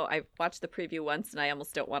coming out. I watched the preview once, and I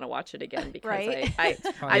almost don't want to watch it again because Right?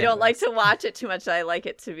 I don't like to watch it too much. I like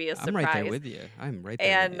it to be a surprise. I'm right there with you. I'm right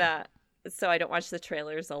there. And with you. so I don't watch the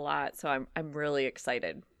trailers a lot. So I'm really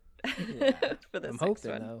excited Yeah. for this I'm next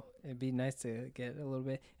hoping one. though it'd be nice to get a little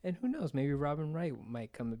bit, and who knows, maybe Robin Wright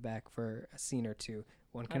might come back for a scene or two.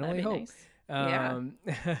 One can that'd only be hope.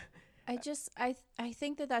 nice. I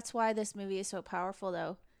think that's why this movie is so powerful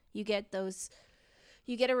though. You get to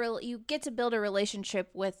build a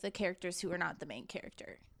relationship with the characters who are not the main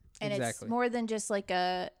character. And Exactly. it's more than just like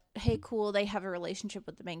a hey cool they have a relationship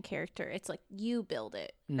with the main character. It's like you build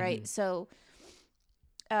it, right? So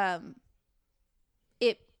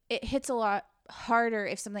it hits a lot harder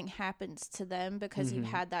if something happens to them because you've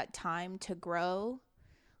had that time to grow.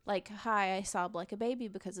 Like, hi, I sobbed like a baby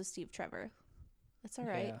because of Steve Trevor. That's all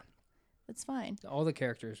right. Yeah. That's fine. All the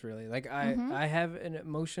characters really. Like I have an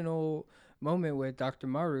emotional moment with Dr.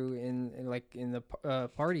 Maru in the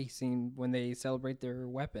party scene when they celebrate their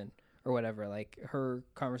weapon or whatever. Like her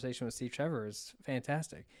conversation with Steve Trevor is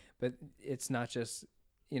fantastic, but it's not just,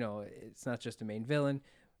 it's not just the main villain.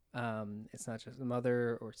 It's not just the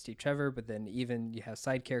mother or Steve Trevor, but then even you have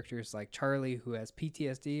side characters like Charlie, who has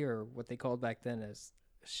PTSD, or what they called back then as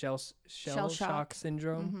shell shock shock.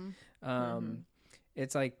 syndrome.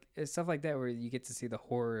 It's stuff like that where you get to see the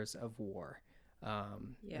horrors of war,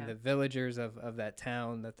 and the villagers of that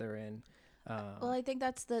town that they're in. Well, I think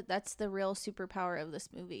that's the real superpower of this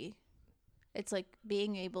movie. It's like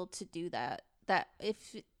being able to do that. That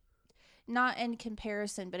if not in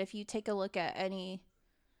comparison, but if you take a look at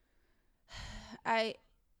I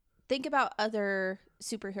think about other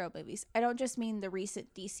superhero movies. I don't just mean the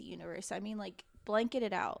recent DC universe. I mean like blanket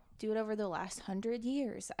it out. Do it over the last 100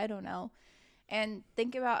 years. I don't know. And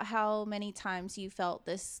think about how many times you felt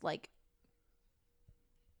this like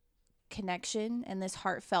connection and this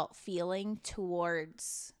heartfelt feeling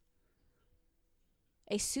towards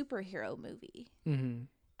a superhero movie. Mm-hmm.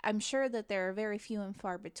 I'm sure that there are very few and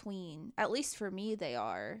far between, at least for me they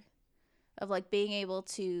are, of like being able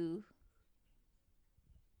to,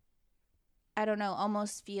 I don't know,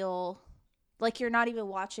 almost feel like you're not even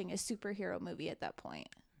watching a superhero movie at that point.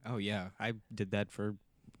 Oh yeah, I did that for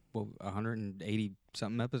 180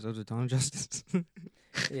 something episodes of Dawn of Justice.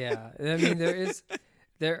 Yeah, I mean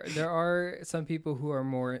there are some people who are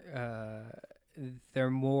more they're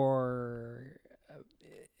more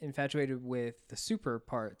infatuated with the super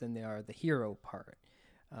part than they are the hero part,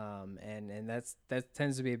 and that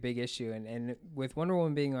tends to be a big issue. And with Wonder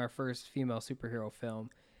Woman being our first female superhero film,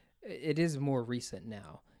 it is more recent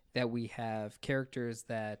now that we have characters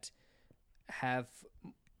that have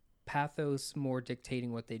pathos more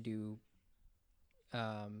dictating what they do,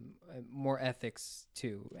 more ethics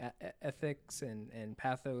too, ethics and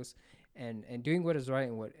pathos, and doing what is right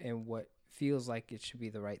and what feels like it should be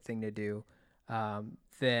the right thing to do,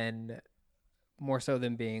 than more so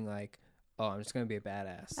than being like, oh, I'm just gonna be a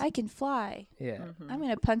badass. I can fly. Yeah. I'm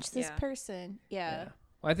going to punch this Yeah. person. Yeah.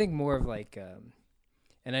 Well, I think more of like,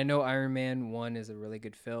 and I know Iron Man 1 is a really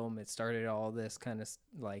good film. It started all this kind of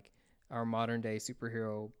like our modern day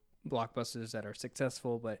superhero blockbusters that are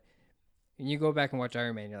successful, but when you go back and watch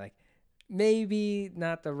Iron Man, you're like, maybe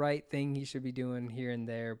not the right thing he should be doing here and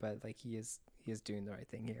there, but like he is doing the right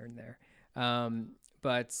thing here and there.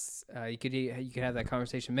 But you could have that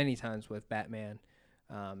conversation many times with Batman,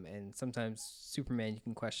 and sometimes Superman. You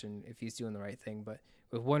can question if he's doing the right thing, but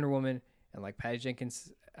with Wonder Woman and like Patty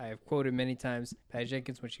Jenkins, I have quoted many times Patty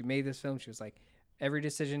Jenkins when she made this film. She was like, every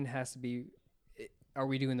decision has to be are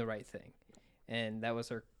we doing the right thing? And that was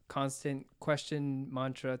her constant question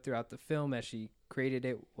mantra throughout the film as she created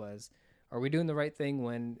it was, are we doing the right thing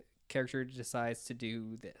when character decides to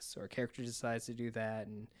do this or character decides to do that?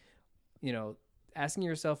 And, you know, asking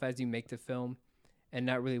yourself as you make the film and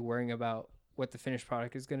not really worrying about what the finished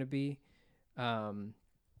product is going to be,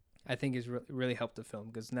 I think is really helped the film,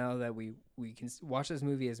 because now that we can watch this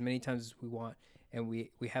movie as many times as we want, and we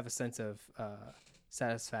have a sense of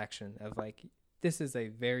satisfaction of like, this is a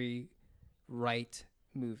very right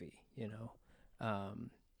movie, you know,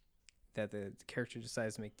 that the character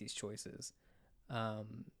decides to make these choices.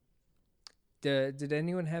 Did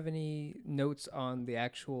anyone have any notes on the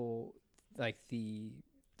actual, like the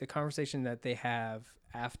conversation that they have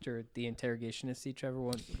after the interrogation of Steve Trevor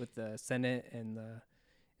with the Senate and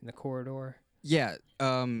in the corridor? Yeah.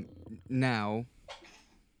 Now,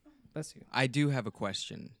 Bless you. I do have a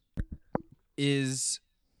question. Is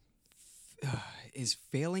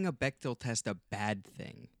failing a Bechdel test a bad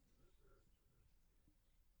thing?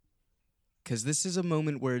 Because this is a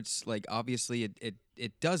moment where it's like, obviously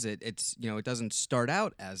it does it. It's, you know, it doesn't start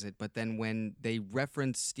out as it, but then when they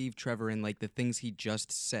reference Steve Trevor in like the things he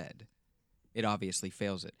just said, it obviously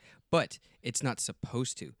fails it. But it's not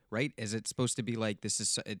supposed to, right? Is it supposed to be like, this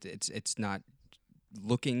is it's not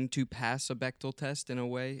looking to pass a Bechdel test in a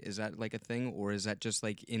way? Is that like a thing, or is that just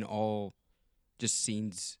like in all just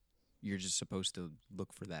scenes you're just supposed to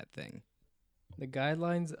look for that thing? The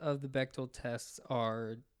guidelines of the Bechdel tests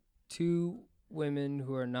are two women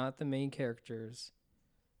who are not the main characters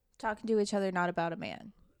Talking to each other, not about a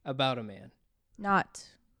man. about a man. Not.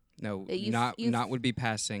 No, You've- not would be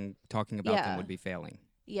passing. Talking about them Yeah. would be failing.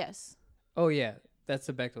 Yes. Oh yeah, that's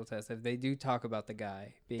the Bechdel test. If they do talk about the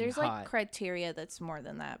guy being There's hot, like criteria that's more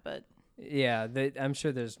than that, but yeah, I'm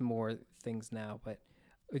sure there's more things now. But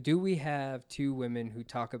do we have two women who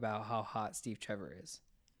talk about how hot Steve Trevor is?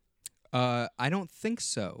 I don't think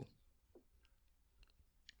so.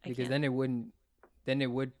 Because then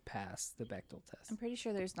it would pass the Bechdel test. I'm pretty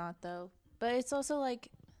sure there's not though. But it's also like,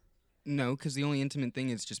 No, because the only intimate thing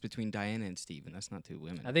is just between Diana and Steve, and that's not two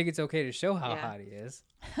women. I think it's okay to show how Yeah. hot he is,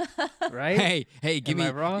 right? Hey, give Am me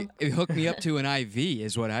I wrong? Hook me up to an IV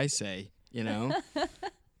is what I say. You know.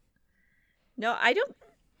 No, I don't.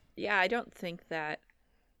 Yeah, I don't think that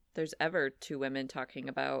there's ever two women talking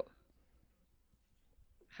about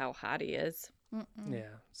how hot he is. Yeah.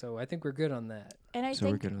 So I think we're good on that. and I So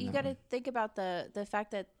we're think good on you that got to one. think about the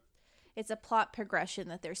fact that it's a plot progression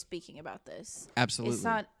that they're speaking about this. Absolutely.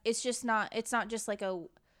 It's not just like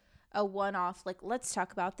a one-off like, let's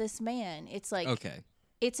talk about this man. It's like, Okay.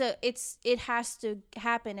 it has to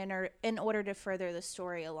happen in order to further the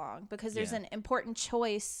story along, because there's Yeah. an important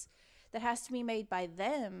choice that has to be made by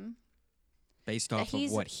them. Based off of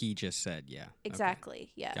he's- what he just said. Yeah. Okay.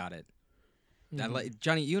 Exactly. Yeah. Got it.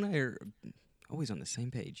 Johnny, you and I are always on the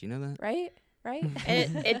same page. You know that? Right? Right?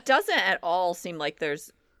 And it doesn't at all seem like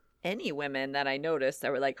there's any women that I noticed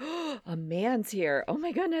that were like, oh, a man's here. Oh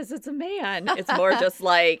my goodness, it's a man. It's more just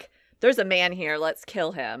like, there's a man here, let's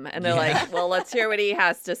kill him. And they're Yeah. like, well, let's hear what he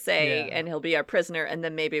has to say, Yeah. and he'll be our prisoner, and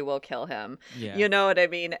then maybe we'll kill him. Yeah. You know what I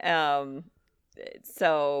mean?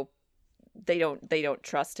 So they don't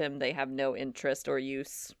trust him. They have no interest or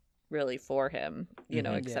use really for him, you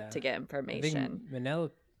know, Mhm. except Yeah. to get I information. think it was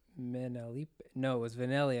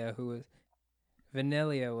Venelia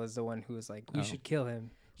Venelia was the one who was like, we Oh. should kill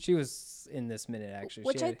him. She was in this minute actually.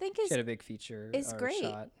 Which she I had, think she is- had a big feature. is or great.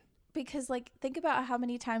 Shot. Because like, think about how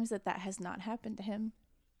many times that has not happened to him.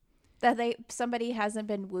 Somebody hasn't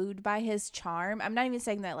been wooed by his charm. I'm not even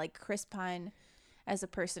saying that like Chris Pine as a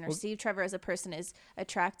person or Well- Steve Trevor as a person is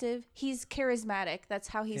attractive. He's charismatic. That's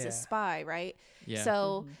how he's Yeah. a spy, right? Yeah.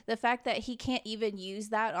 So the fact that he can't even use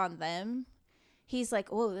that on them, he's like,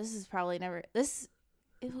 oh, this is probably never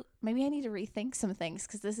maybe I need to rethink some things,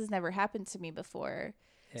 because this has never happened to me before.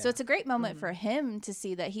 So Yeah. it's a great moment for him to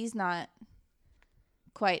see that he's not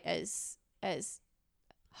quite as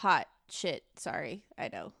hot shit. Sorry, I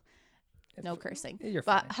know, no cursing, You're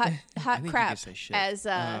but fine. I hot think you crap could say shit. as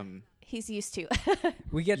he's used to.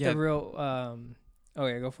 We get Yeah. the real. Oh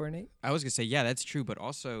yeah, go for it, Nate. I was gonna say, yeah, that's true, but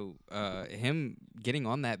also him getting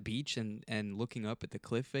on that beach and looking up at the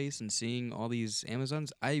cliff face and seeing all these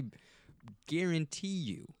Amazons, I guarantee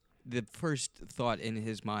you the first thought in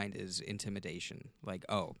his mind is intimidation. Like,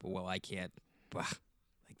 oh, well, I can't.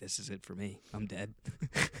 Like, this is it for me. I'm dead.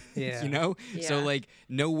 Yeah. You know? So, Yeah. like,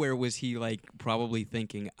 nowhere was he, like, probably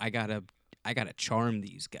thinking, I gotta charm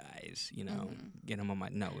these guys, you know, get them on my...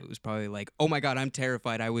 No, it was probably like, oh my God, I'm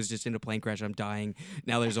terrified. I was just in a plane crash. I'm dying.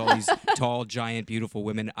 Now there's all these tall, giant, beautiful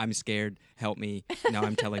women. I'm scared. Help me. Now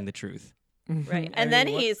I'm telling the truth. Right. I And then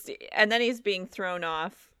mean, what- he's being thrown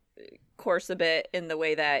off course a bit in the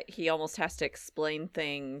way that he almost has to explain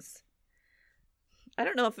things. I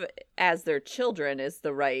don't know if as their children is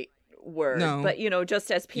the right word, No. but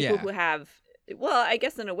just as people Yeah. who have, well, I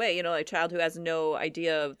guess in a way, a child who has no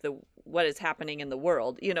idea of what is happening in the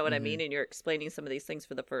world, you know what I Mhm. mean? And you're explaining some of these things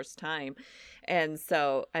for the first time. And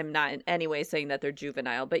so I'm not in any way saying that they're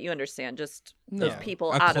juvenile, but you understand just those No.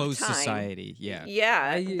 people A out of closed time. society. Yeah.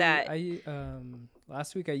 Yeah,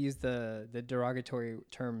 last week I used the derogatory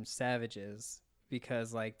term savages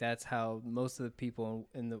because like that's how most of the people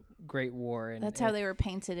in the Great War and That's how they were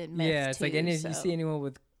painted in myth. yeah, it's like too, any so. you see anyone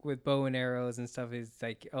with bow and arrows and stuff is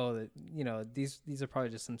like, oh, these are probably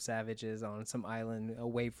just some savages on some island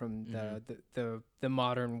away from the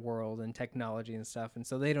modern world and technology and stuff, and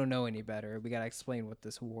so they don't know any better. We gotta explain what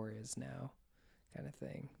this war is now, kind of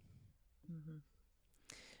thing.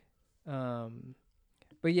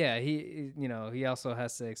 But yeah, he also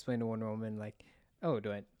has to explain to Wonder Woman like, oh,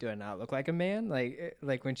 do I not look like a man?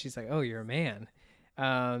 Like when she's like, oh, you're a man.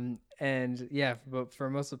 And yeah, but for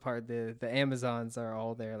most of the part, the Amazons are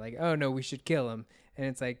all there like, oh no, we should kill him. And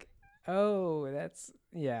it's like, oh, that's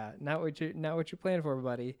not what you're planning for,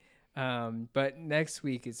 buddy. But next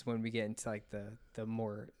week is when we get into like the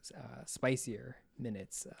more spicier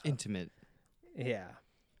minutes. Intimate.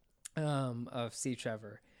 Of Steve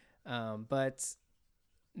Trevor. But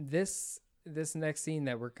this next scene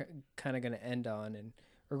that we're kind of going to end on, and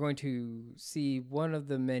we're going to see one of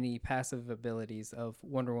the many passive abilities of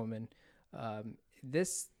Wonder Woman.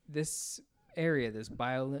 This area, this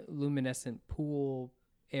bioluminescent pool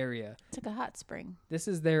area. It's like a hot spring. This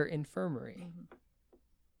is their infirmary.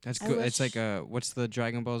 That's I good. It's wish- like what's the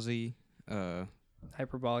Dragon Ball Z?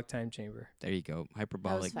 Hyperbolic time chamber. There you go. That was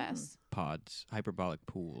Hyperbolic fast. pods, hyperbolic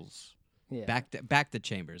pools. Yeah, Back to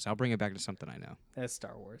chambers. I'll bring it back to something I know. that's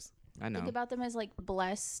Star Wars. I know. Think about them as like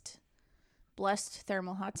blessed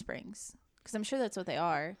thermal hot springs, because I'm sure that's what they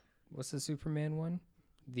are. What's the Superman one?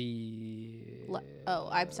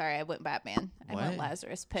 I'm sorry, I went Batman. I went What?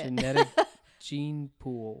 Lazarus Pit. Genetic gene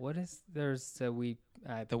pool. What is there's the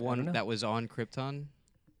one that was on Krypton.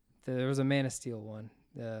 there was a Man of Steel one.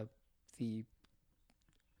 Never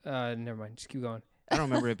mind. Just keep going. I don't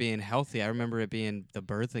remember it being healthy. I remember it being the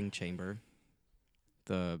birthing chamber.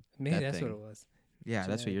 Maybe That that's thing. what it was. Yeah,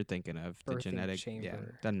 that's what Genetic you're thinking of. The birthing genetic. Yeah,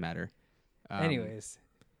 chamber. doesn't matter. Anyways,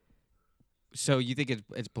 So you think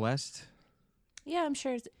it's blessed? Yeah, I'm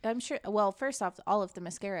sure. Well, first off, all of the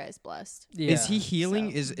mascara is blessed. yeah. Is he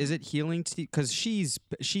healing? so- Is it healing? Because she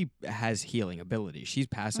has healing ability. She's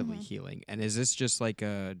passively Mhm. healing. And is this just like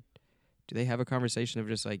a? Do they have a conversation of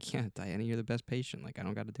just like, yeah, Diana, you're the best patient. Like I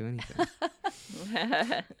don't got to do anything.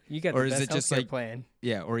 You got or the is best it just healthcare like- plan?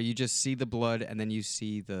 Yeah, or you just see the blood and then you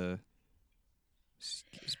see the.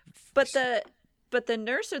 But the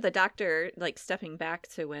nurse or the doctor, like stepping back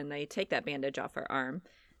to when they take that bandage off her arm,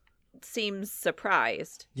 seems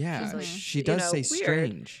surprised. Yeah, She's like, she does say weird.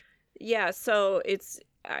 strange. Yeah, so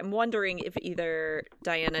I'm wondering if either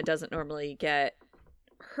Diana doesn't normally get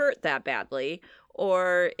hurt that badly,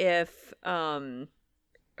 or if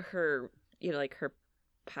her like her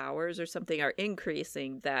powers or something are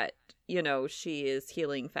increasing, that she is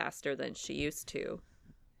healing faster than she used to.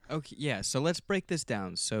 Okay, yeah. So let's break this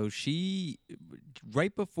down. So she,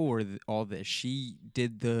 right before all this, she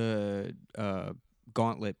did the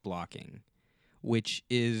gauntlet blocking, which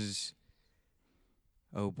is,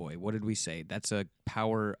 oh boy, what did we say? That's a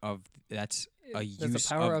power of That's a use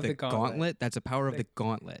power of the gauntlet. That's a power of The- the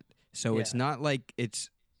gauntlet. So it's Yeah. not like it's.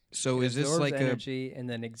 So It is this absorbs like energy and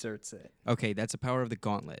then exerts it? okay? That's a power of the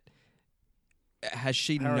gauntlet. Has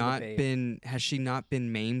she Power of the not babe. been? Has she not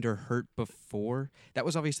been maimed or hurt before? That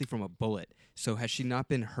was obviously from a bullet. So has she not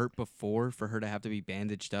been hurt before for her to have to be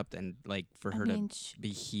bandaged up and like for her to be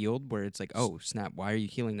healed? Where it's like, oh snap, why are you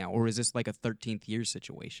healing now? Or is this like a 13th year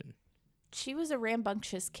situation? She was a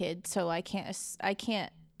rambunctious kid, so I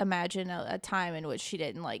can't imagine a time in which she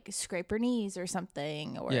didn't like scrape her knees or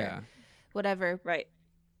something or whatever. Right.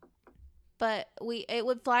 But it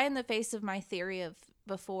would fly in the face of my theory of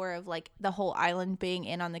before of like the whole island being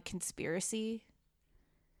in on the conspiracy.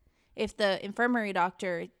 If the infirmary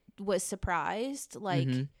doctor was surprised, like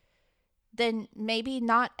Mhm. then maybe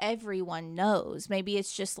not everyone knows. Maybe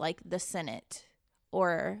it's just like the Senate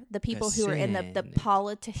or the people who are in the Senate.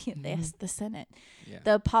 politics. Yes, the Senate. Yeah.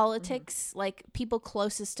 The politics, like people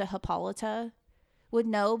closest to Hippolyta would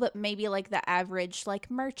know, but maybe like the average like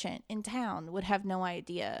merchant in town would have no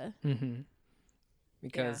idea. Mm-hmm.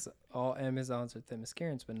 Because all Amazons are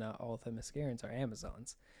Themyscirans, but not all Themyscirans are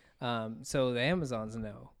Amazons. So the Amazons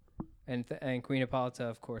know, and Queen Hippolyta,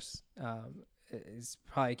 of course, is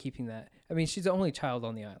probably keeping that. I mean, she's the only child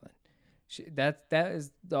on the island. That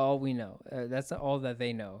is all we know. That's all that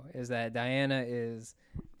they know, is that Diana is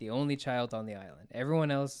the only child on the island.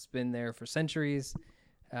 Everyone else has been there for centuries.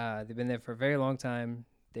 They've been there for a very long time.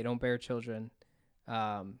 They don't bear children.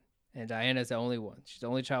 And Diana's the only one. She's the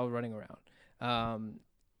only child running around.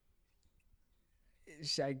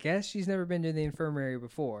 I guess she's never been to the infirmary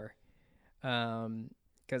before,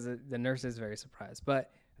 because the nurse is very surprised.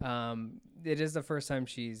 But it is the first time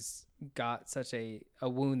she's got such a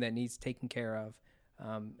wound that needs taken care of.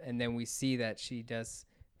 And then we see that she does.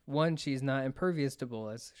 One, she's not impervious to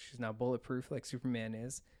bullets. She's not bulletproof like Superman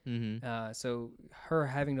is. Mm-hmm. So her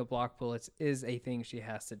having to block bullets is a thing she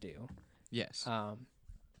has to do. Yes.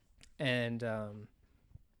 And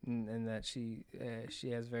that she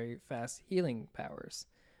has very fast healing powers.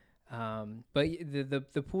 But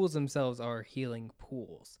the pools themselves are healing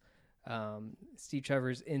pools. Steve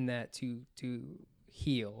Trevor's in that to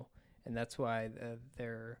heal, and that's why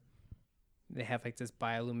they have like this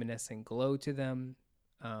bioluminescent glow to them.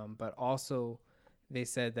 But also, they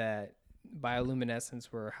said that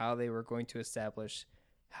bioluminescence were how they were going to establish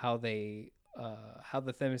how the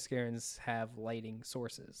Themyscirans have lighting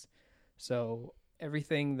sources. So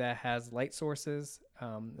everything that has light sources,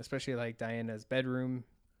 especially like Diana's bedroom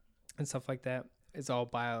and stuff like that, is all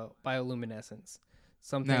bioluminescence.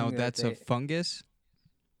 Something Now that's a fungus.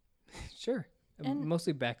 Sure, And-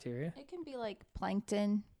 mostly bacteria. It can be like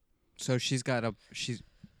plankton. So she's got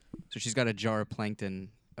a jar of plankton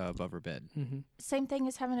above her bed. Mm-hmm. Same thing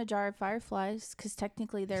as having a jar of fireflies, because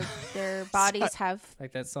technically their bodies have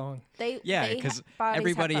Like that song. Yeah, they 'cause bodies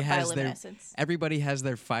everybody have has their- bioluminescence. Everybody has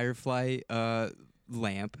their firefly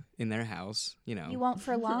lamp in their house. You know. You won't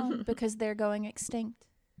for long because they're going extinct.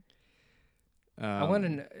 I want to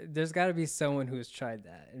know, there's got to be someone who's tried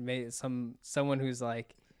that and made someone who's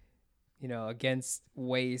like, against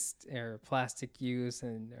waste or plastic use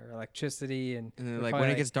or electricity and And they're they're like, probably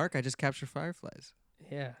when it gets dark, I just capture fireflies.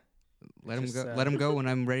 yeah. Let them Just, go. Let them go when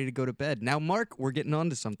I'm ready to go to bed. Now, Mark, we're getting on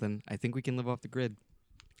to something. I think we can live off the grid.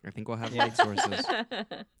 I think we'll have Yeah. light sources.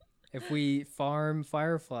 If we farm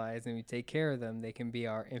fireflies and we take care of them, they can be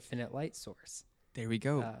our infinite light source. There we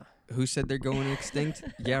go. Uh, Who said they're going extinct?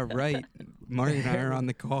 Yeah, right. Mark and I are on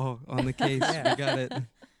the case. Yeah. We got it.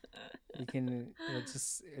 we can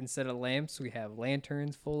just, instead of lamps, we have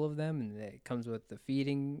lanterns full of them, and it comes with the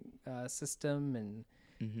feeding system, and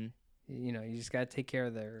Hmm. you just got to take care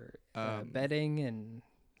of their Um, bedding and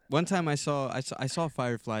One time I saw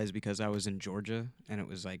fireflies because I was in Georgia, and it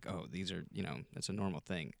was like, oh, these are, that's a normal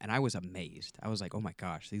thing, and I was amazed. I was like, oh my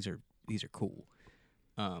gosh, these are cool.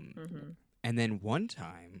 And then one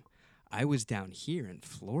time, I was down here in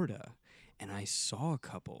Florida, and I saw a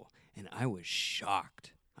couple, and I was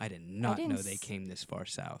shocked. I did not didn't know they s- came this far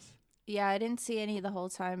south. Yeah, I didn't see any the whole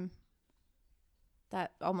time.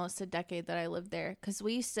 That almost a decade that I lived there, because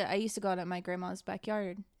I used to go out at my grandma's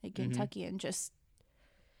backyard in Kentucky and just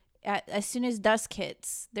as soon as dusk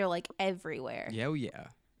hits, they're like everywhere. Yeah, oh yeah,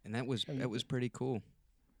 and that was pretty cool.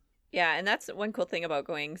 Yeah, and that's one cool thing about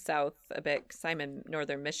going south a bit, 'cause I'm in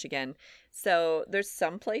northern Michigan. So there's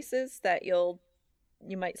some places that you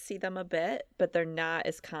might see them a bit, but they're not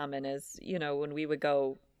as common as, when we would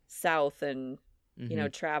go south and,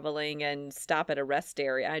 traveling and stop at a rest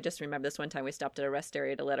area. I just remember this one time we stopped at a rest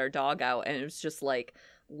area to let our dog out, and it was just like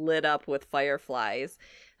lit up with fireflies.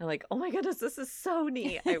 I'm like, oh my goodness, this is so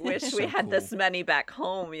neat. I wish So we had cool. this many back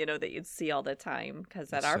home, that you'd see all the time,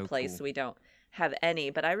 because at That's our so place cool. we don't have any,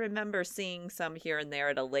 but I remember seeing some here and there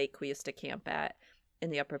at a lake we used to camp at in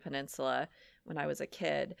the Upper Peninsula when I was a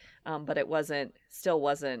kid. But it wasn't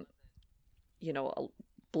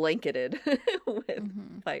blanketed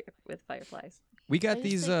with fireflies. We got just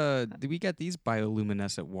these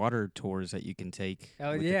bioluminescent water tours that you can take.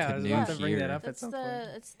 Oh, with yeah, I the was canoe about to bring that here. up. At some point.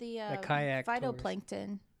 It's the kayak tours.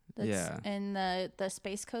 phytoplankton that's Yeah. in the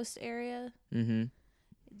Space Coast area. Mm-hmm.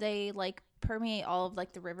 They like permeate all of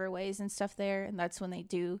like the riverways and stuff there, and that's when they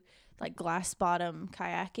do like glass bottom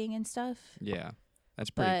kayaking and stuff. Yeah, that's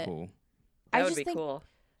pretty But cool. That I would just be think cool.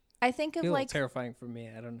 I think of Feel like terrifying for me.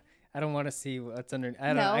 I don't want to see what's under.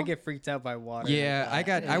 I No. get freaked out by water. Yeah,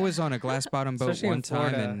 I was on a glass bottom boat Especially in one time,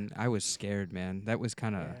 Florida. and I was scared, man. That was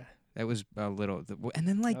kind of. Yeah. That was a little, and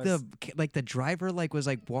then like the driver was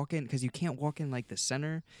like walking, because you can't walk in like the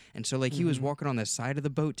center, and so like he was walking on the side of the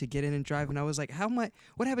boat to get in and drive, and I was like,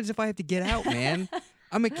 what happens if I have to get out, man?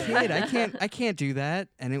 I'm a kid, I can't do that,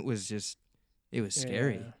 and it was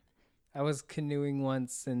scary. Yeah. I was canoeing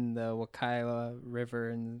once in the Wakaiwa River,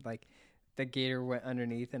 and like the gator went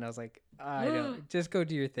underneath, and I was like, I don't just go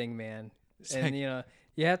do your thing, man. It's And like-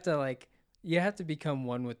 you have to like you have to become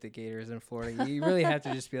one with the gators in Florida. You really have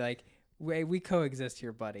to just be like, we coexist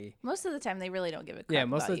here, buddy. Most of the time, they really don't give a crap. Yeah,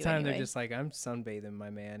 most about of the you time anyway. they're just like, I'm sunbathing, my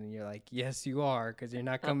man. And you're like, yes, you are, because you're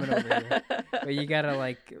not coming over here. But you got to,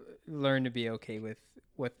 like, learn to be okay with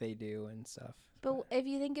what they do and stuff. But if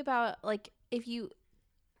you think about, like,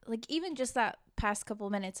 even just that past couple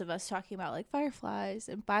minutes of us talking about, like, fireflies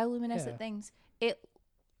and bioluminescent things,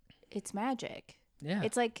 it's magic. Yeah.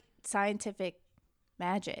 It's, like, scientific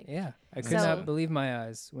magic. Yeah. I could So- not believe my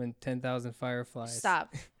eyes when 10,000 fireflies.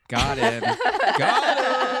 Stop. Got him.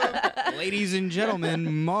 Got him. Ladies and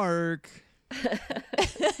gentlemen, Mark.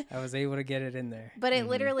 I was able to get it in there. But it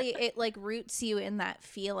literally, it, like, roots you in that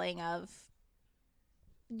feeling of,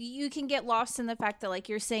 you can get lost in the fact that, like,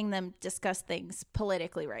 you're seeing them discuss things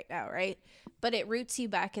politically right now, right? But it roots you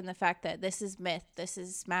back in the fact that this is myth, this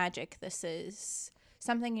is magic, this is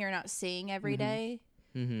something you're not seeing every day.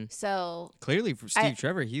 Mm-hmm. So Clearly, for Steve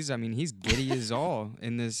Trevor, he's giddy as all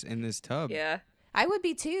in this tub. Yeah. I would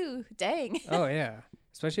be too. Dang. Oh, yeah.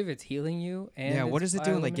 Especially if it's healing you. And Yeah, what it's is it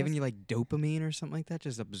doing? Like giving bioluminescent. you like dopamine or something like that?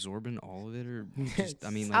 Just absorbing all of it, or just, I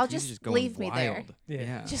mean, like I'll he's just just going leave me there. wild.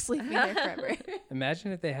 Yeah. Just leave me there forever.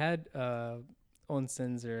 Imagine if they had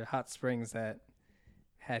onsens or hot springs that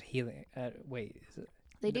had healing. Wait, is it?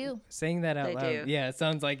 They do. Saying that out They loud. do. Yeah, it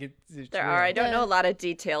sounds like it's There true. are. I don't Yeah. know a lot of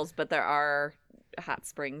details, but there are hot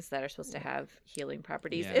springs that are supposed to have healing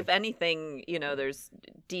properties. Yeah. If anything, there's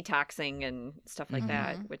detoxing and stuff like Mhm.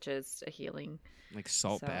 that, which is a healing. Like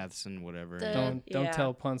salt So- baths and whatever. The- Don't Yeah.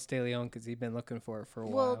 tell Ponce de Leon because he's been looking for it for a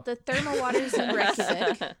Well, while. the thermal waters in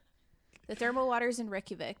Reykjavik. The thermal waters in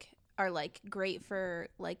Reykjavik are like great for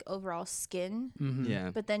like overall skin, Mhm.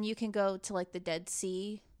 Yeah. but then you can go to like the Dead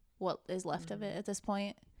Sea, what is left of it at this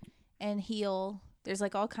point, and heal. There's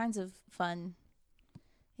like all kinds of fun,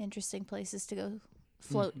 interesting places to go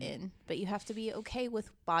float in, but you have to be okay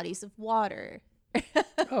with bodies of water.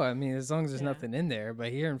 Oh, I mean, as long as there's Yeah. nothing in there.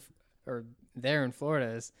 But here or there in Florida,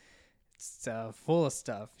 it's full of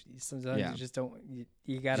stuff. Sometimes Yeah. you just don't.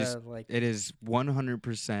 You gotta Just- like. It is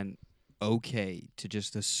 100% okay to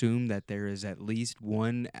just assume that there is at least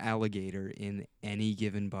one alligator in any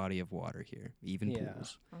given body of water here, even Yeah.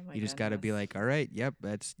 pools. Oh my You just got to be goodness. like, all right, yep,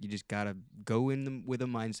 you just got to go in with a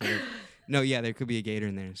mindset of, no, yeah, there could be a gator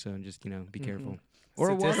in there, so just, be careful. Or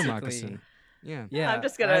a water Statistically- moccasin. Yeah. Yeah, I'm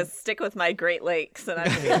just gonna stick with my Great Lakes, and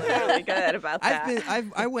I'm feeling really good about that.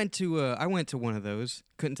 I went to one of those.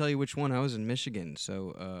 Couldn't tell you which one. I was in Michigan,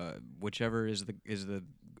 so whichever is the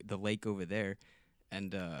lake over there,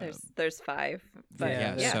 and There's 5. But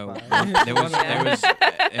Yeah, yeah, so fine.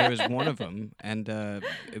 there was one of them, and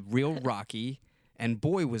real rocky, and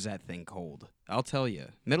boy was that thing cold. I'll tell you,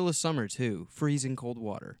 middle of summer too, freezing cold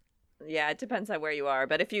water. Yeah, it depends on where you are.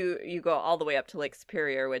 But if you go all the way up to Lake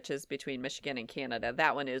Superior, which is between Michigan and Canada,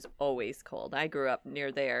 that one is always cold. I grew up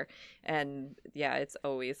near there, and yeah, it's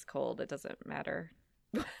always cold. It doesn't matter.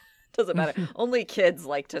 Doesn't matter. Only kids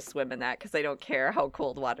like to swim in that because they don't care how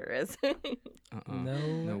cold water is.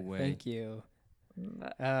 no way. Thank you.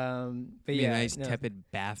 But But Give me yeah, a nice no.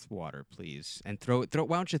 tepid bath water, please, and throw.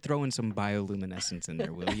 Why don't you throw in some bioluminescence in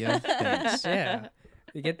there, will you? Thanks. Yeah.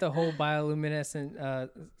 You get the whole bioluminescent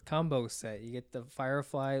combo set. You get the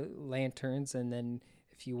firefly lanterns, and then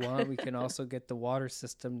if you want, we can also get the water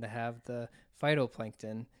system to have the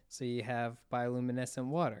phytoplankton, so you have bioluminescent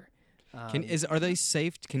water. Are they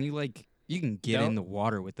safe? Can you you can get No. in the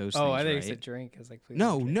water with those Oh, things, I think right? it's a drink. I was like, please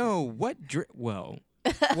No, don't drink no. What? Well,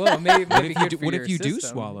 it. Well, maybe What if you good do- for what your if you do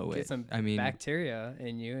system. swallow Get it? some I mean- bacteria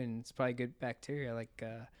in you, and it's probably good bacteria like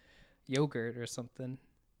yogurt or something.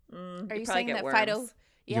 Are you you probably saying get that worms.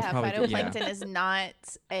 You're Yeah, probably- phytoplankton is not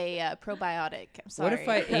a probiotic. I'm sorry. What if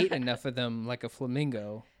I ate enough of them like a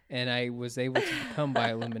flamingo, and I was able to become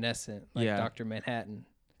bioluminescent like Yeah. Dr. Manhattan?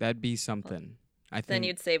 that'd be something. I think. Then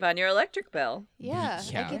you'd save on your electric bill. Yeah,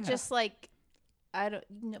 Yeah. I could just I don't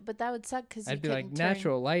know, but that would suck because I'd be like,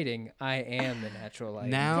 natural lighting. I am the natural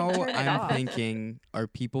lighting. Now turn it I'm off. thinking: are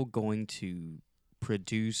people going to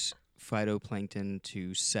produce phytoplankton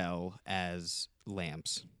to sell as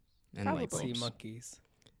lamps and light Probably. Sea bulbs? monkeys.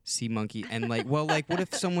 Sea monkey and what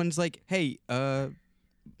if someone's like, hey,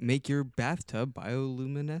 make your bathtub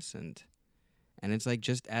bioluminescent, and it's like,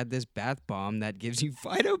 just add this bath bomb that gives you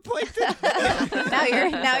phytoplankton.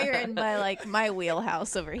 now you're in my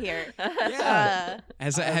wheelhouse over here. Yeah.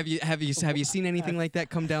 Have you seen anything like that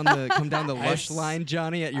come down the Lush line,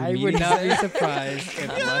 Johnny, at your I would meetings not be there? surprised if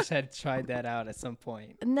Lush had tried that out at some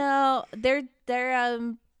point. No, they're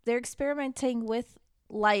experimenting with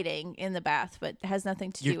lighting in the bath, but it has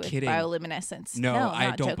nothing to You're do with kidding. bioluminescence. No, I'm I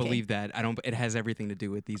not don't joking. believe that. I don't. It has everything to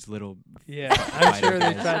do with these little Yeah, I'm Fighter sure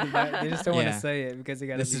they guys. tried to buy. They just don't want Yeah. to say it because they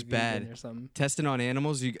got to This be is vegan bad. or something. testing on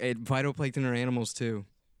animals. Phytoplankton are animals too.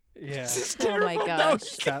 Yeah. Oh my gosh.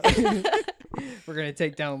 Stop. We're gonna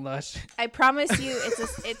take down Lush. I promise you,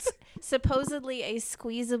 it's supposedly a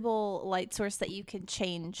squeezable light source that you can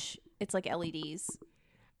change. It's like LEDs.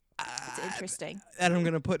 It's interesting. That I'm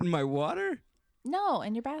gonna put in my water. No,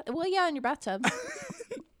 in your bath. Well, yeah, in your bathtub.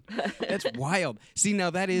 That's wild. See, now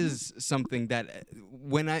that is something that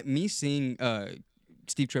seeing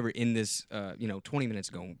Steve Trevor in this, 20 minutes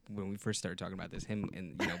ago when we first started talking about this, him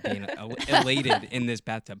and being elated in this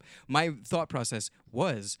bathtub. My thought process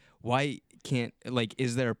was, why can't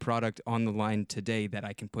is there a product on the line today that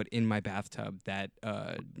I can put in my bathtub that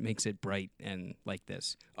makes it bright and like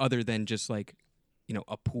this, other than just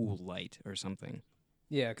a pool light or something?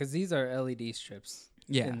 Yeah, because these are LED strips.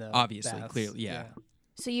 Yeah, in the obviously, baths. clearly, yeah.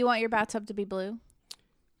 So you want your bathtub to be blue?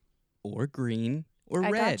 Or green. Or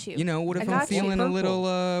I got red. you. What I if I'm got you. feeling a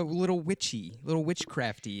Purple. little witchy, little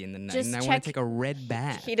witchcrafty in the night, Just and I want check- to take a red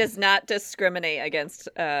bath? He does not discriminate against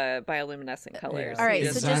bioluminescent colors. Yeah. All right,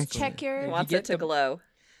 Yeah, so exactly. just check He your If you wants get it to the- glow.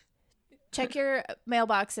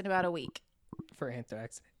 mailbox in about a week. For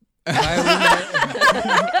anthrax.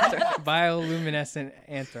 Bioluminescent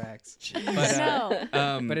anthrax. But, No,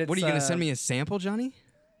 But what are you gonna it's, send me a sample, Johnny?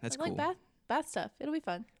 That's I like cool. bath stuff. It'll be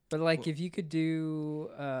fun. but if you could do,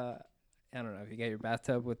 I don't know, if you got your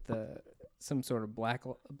bathtub with some sort of black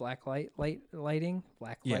lighting.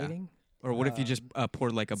 Yeah. lighting. Or what if you just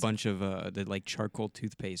poured a bunch of the charcoal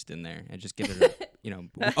toothpaste in there and just give it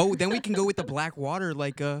a Oh, then we can go with the black water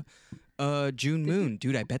June Moon,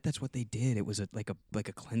 dude. I bet that's what they did. It was a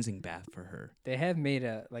cleansing bath for her. They have made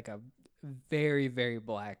a very, very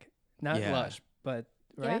black, not Yeah. Lush, but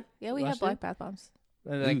right. Yeah, we Lush have black did? bath bombs.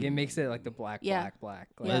 It Ooh. makes it like the black, Yeah. black.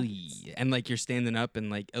 Yeah. Ugh. And you're standing up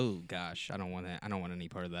and oh gosh, I don't want that. I don't want any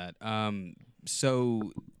part of that.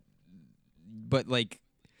 But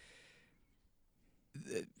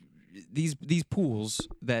these pools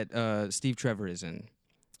that Steve Trevor is in,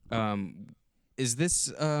 is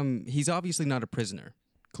this he's obviously not a prisoner,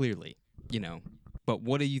 clearly, But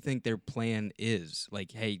what do you think their plan is?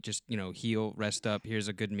 Hey, just heal, rest up. Here's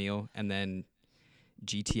a good meal, and then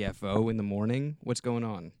GTFO in the morning. What's going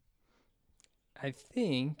on? I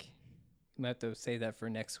think I have to say that for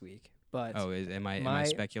next week. But Oh, am I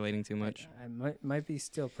speculating too much? I might be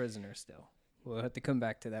still prisoner still. We'll have to come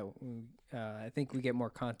back to that. I think we get more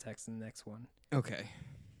context in the next one. Okay.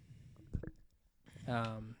 You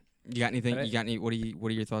You got anything? But You got any? What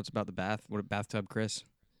are your thoughts about the bath? What a bathtub, Chris?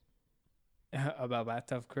 about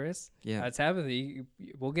Bathtub Chris? Yeah. Tabitha,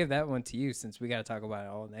 we'll give that one to you since we got to talk about it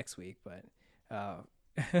all next week. But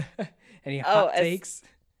any hot takes?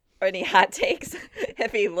 Or any hot takes?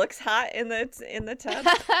 If he looks hot in the tub,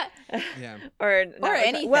 Yeah. or Or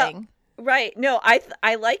anything. Well, right? No,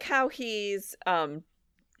 I like how he's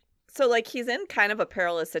So he's in kind of a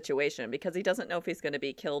perilous situation because he doesn't know if he's going to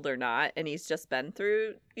be killed or not, and he's just been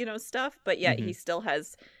through stuff, but yet he still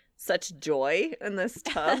has such joy in this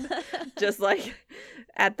tub, just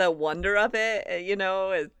at the wonder of it,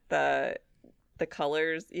 the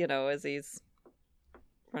colors, as he's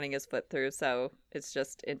running his foot through. So it's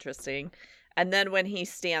just interesting. And then when he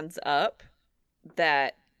stands up,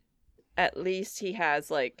 that at least he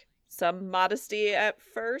has some modesty at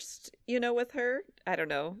first, with her. I don't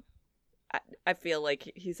know. I feel like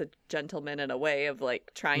he's a gentleman in a way of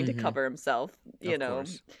trying to cover himself, Of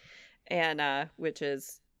course. and which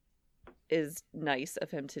is nice of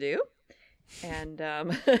him to do. And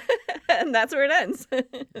and that's where it ends.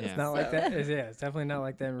 It's not like that. It's definitely not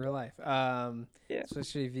like that in real life. Yeah.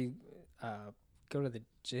 Especially if you go to the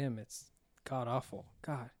gym, it's god awful.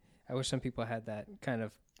 God, I wish some people had that kind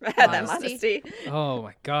of. Had that Modesty. modesty. Oh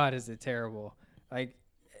my God, is it terrible? If,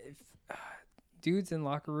 dudes in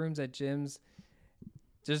locker rooms at gyms,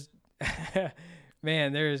 just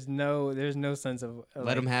man, there's no sense of.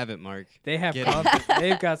 Let them have it, Mark. They have Get 'em. confidence.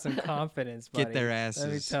 They've got some confidence. Buddy. Get their Let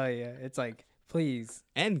me asses. tell you, it's please.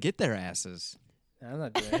 And get their asses. I'm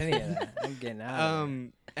not doing any of that. I'm getting out. Of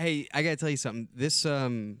there. Hey, I gotta tell you something. This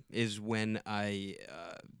is when I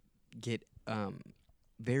get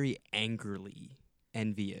very angrily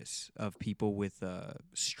envious of people with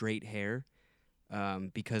straight hair,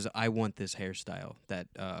 because I want this hairstyle that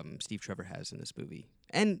Steve Trevor has in this movie,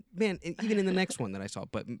 and man, even in the next one that I saw,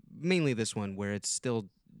 but mainly this one where it's still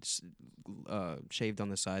shaved on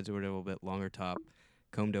the sides or a little bit longer top.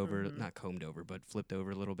 Combed over, not combed over, but flipped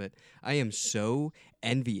over a little bit. I am so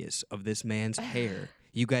envious of this man's hair.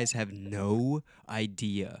 You guys have no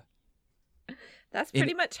idea. That's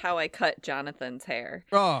pretty much how I cut Jonathan's hair.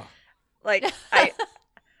 Oh, Like Props to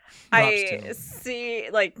I him. see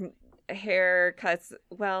like haircuts.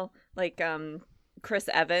 Well, like Chris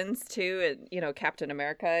Evans too. And, Captain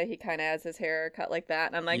America. He kind of has his hair cut like that,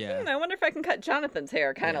 and I'm like, Yeah. I wonder if I can cut Jonathan's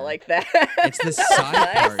hair kind of Yeah. like that. It's the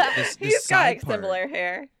side part. This He's side got part. similar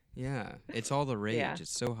hair. Yeah, it's all the rage. Yeah. It's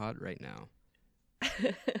so hot right now.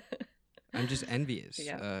 I'm just envious.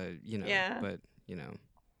 Yeah. Yeah. But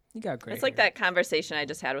You got great. It's like hair. that conversation I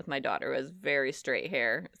just had with my daughter. Was very straight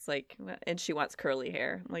hair. It's like, and she wants curly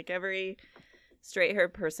hair. Like every straight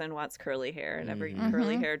haired person wants curly hair, and every Mhm.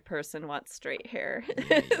 curly haired person wants straight hair. Yeah,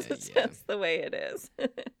 It's yeah. just the way it is.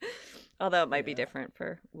 Although it might be Yeah. different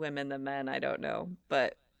for women than men, I don't know.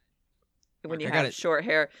 But when you I have gotta- short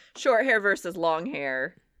hair versus long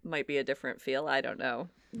hair might be a different feel. I don't know.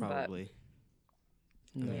 probably.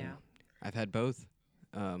 No. Yeah. I've had both.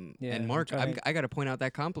 Yeah, And I'm Mark, trying- I got to point out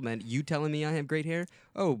that compliment. You telling me I have great hair?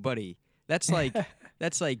 Oh, buddy, that's like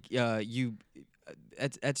you.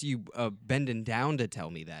 That's you bending down to tell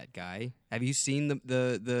me that, guy. Have you seen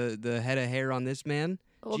the head of hair on this man?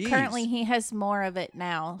 Well, Jeez. currently he has more of it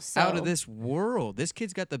now. So Out of this world. This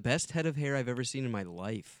kid's got the best head of hair I've ever seen in my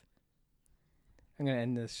life. I'm gonna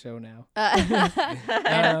end this show now.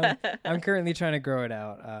 Uh, I'm currently trying to grow it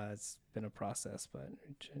out. It's been a process, but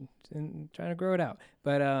trying to grow it out.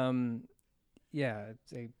 But yeah,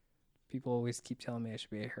 people always keep telling me I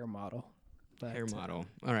should be a hair model. But, Hair model.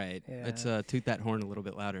 All right, let's yeah. toot that horn a little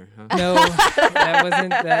bit louder, huh? No, that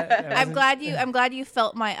wasn't that. I'm glad you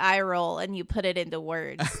felt my eye roll and you put it into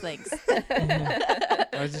words. Thanks. I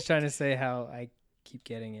was just trying to say how I keep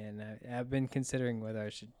getting it, and I've been considering whether I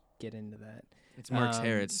should get into that. It's Mark's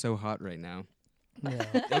hair. Um, It's so hot right now. Yeah.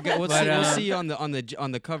 We'll But, see on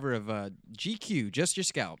the cover of GQ. Just your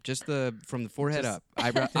scalp, just from the forehead Just- up,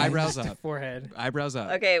 eyebrows Just up, forehead. eyebrows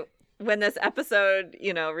up. Okay, when this episode,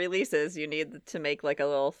 releases, you need to make like a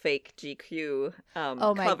little fake GQ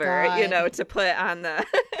Oh my cover, God. to put on the,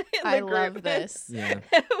 in the I group love this. Yeah,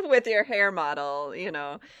 with your hair model,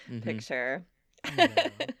 Mhm. picture. Yeah.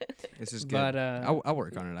 This is good. But I'll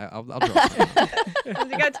work on it. I'll draw. Something.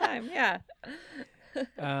 You got time, yeah.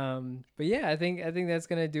 but yeah, I think that's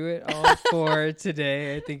gonna do it all for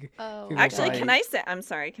today. I think Oh, People Actually, probably- can I say? I'm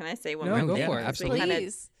sorry. Can I say one No, more go thing? for it. We kinda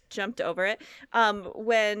please. jumped over it.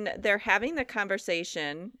 When they're having the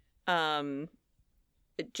conversation,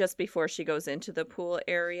 just before she goes into the pool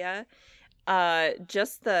area,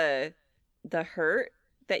 just the hurt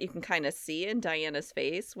that you can kind of see in Diana's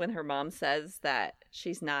face when her mom says that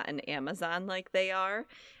she's not an Amazon like they are,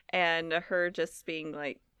 and her just being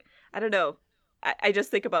like, I don't know. I just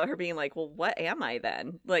think about her being like, well, what am I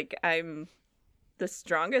then? Like, I'm the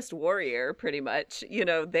strongest warrior, pretty much,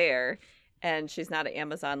 there, and she's not an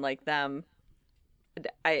Amazon like them.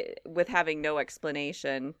 With having no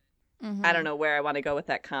explanation, Mhm. I don't know where I want to go with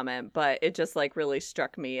that comment, but it just like really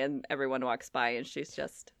struck me. And everyone walks by, and she's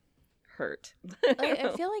just hurt.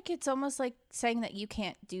 I feel like it's almost like saying that you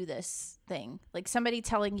can't do this thing. Like somebody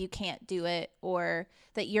telling you can't do it or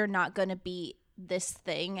that you're not going to be this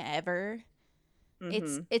thing ever.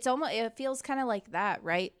 Mhm. It's almost, it feels kind of like that,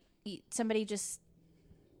 right? Somebody just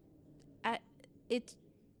it's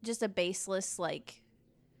just a baseless like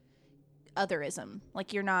otherism.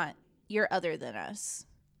 Like you're other than us.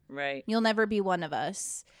 Right. You'll never be one of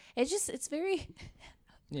us. It's very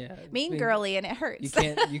yeah, mean being- girly and it hurts.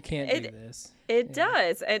 You can't do It- this. It Yeah.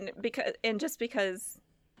 does, and just because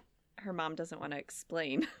her mom doesn't want to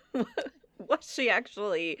explain what she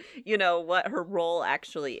actually, what her role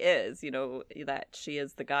actually is, that she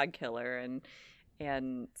is the God killer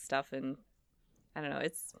and stuff, and I don't know,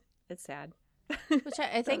 it's sad. Which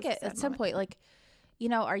I think was a sad at some moment. point, like,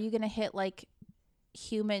 are you going to hit like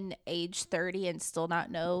human age 30 and still not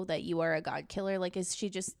know that you are a God killer? Like, is she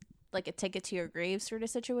just like a take it to your grave sort of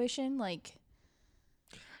situation? Like,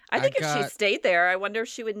 I think if she got- stayed there, I wonder if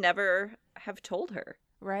she would never have told her.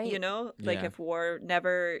 right? Like Yeah. if war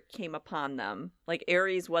never came upon them, like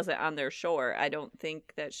Ares wasn't on their shore, I don't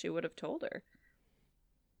think that she would have told her.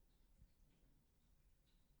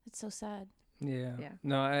 It's so sad. Yeah. Yeah.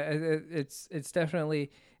 No, it's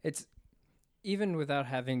definitely it's even without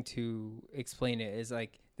having to explain it, is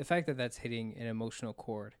like the fact that that's hitting an emotional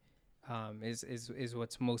chord is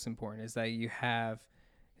what's most important, is that you have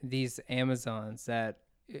these Amazons that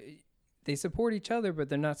they support each other, but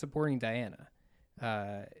they're not supporting Diana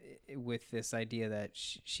with this idea that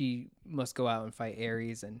she must go out and fight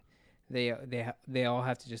Ares, and they all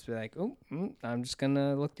have to just be like, oh, I'm just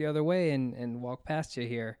gonna look the other way and walk past you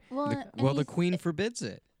here. Well, The queen forbids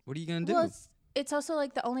it. What are you gonna do? Well, it's also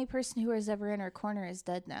like the only person who was ever in her corner is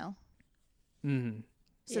dead now. Mm-hmm.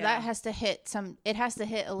 So that has to hit it has to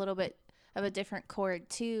hit a little bit of a different chord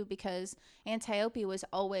too, because Antiope was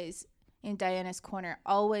always in Diana's corner,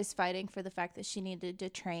 always fighting for the fact that she needed to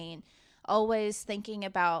train, always thinking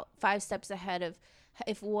about 5 steps ahead of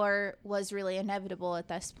if war was really inevitable at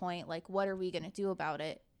this point, like, what are we going to do about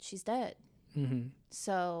it? She's dead. Mm-hmm.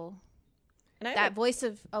 So And that voice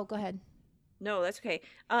of, oh, go ahead. No, that's okay.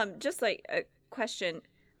 Just like a question.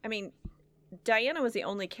 I mean, Diana was the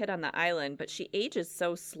only kid on the island, but she ages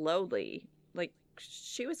so slowly. Like,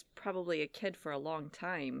 she was probably a kid for a long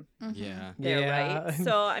time Yeah. there, right?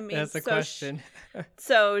 So, I mean, that's the question.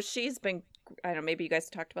 So she's been, I don't know, maybe you guys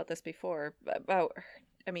talked about this before, about,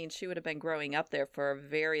 I mean, she would have been growing up there for a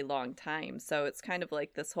very long time. So it's kind of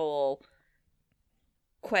like this whole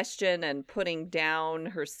question and putting down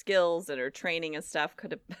her skills and her training and stuff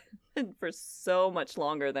could have been for so much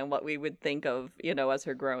longer than what we would think of, you know, as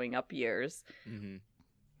her growing up years. Mm-hmm.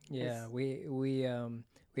 Yeah, we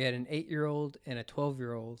had an 8-year-old and a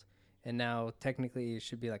 12-year-old, and now technically it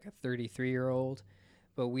should be like a 33-year-old,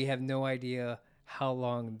 but we have no idea how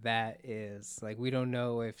long that is. Like, we don't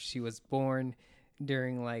know if she was born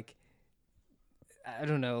during, like, I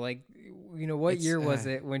don't know, like, you know, what year was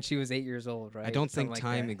it when she was 8 years old, right? I don't Something think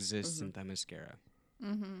like time that. exists in Themyscira.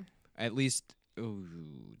 Mm-hmm. At least,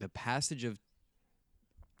 the passage of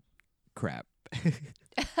crap.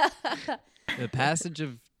 The passage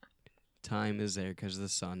of time is there because of the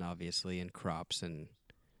sun, obviously, and crops and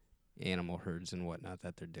animal herds and whatnot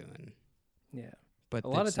that they're doing. Yeah. But A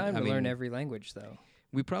lot of it's- time I to learn mean, every language, though.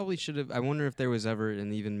 We probably should have. I wonder if there was ever,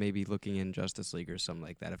 and even maybe looking in Justice League or something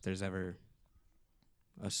like that, if there's ever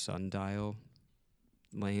a sundial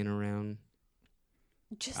laying around.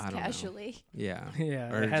 Just I don't know. casually. Yeah.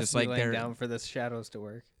 Yeah, Or it has just to be like laying their- down for the shadows to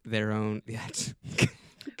work. Their own. Yeah.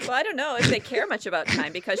 Well, I don't know if they care much about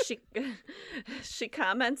time because she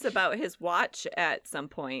comments about his watch at some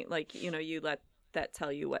point. Like, you know, you let that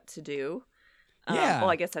tell you what to do. Yeah. Well,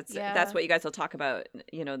 I guess that's Yeah. what you guys will talk about,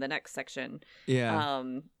 you know, the next section. Yeah.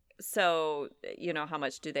 So, you know, how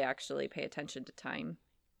much do they actually pay attention to time?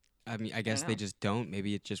 I mean, I guess know. they just don't.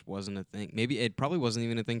 Maybe it just wasn't a thing. Maybe it probably wasn't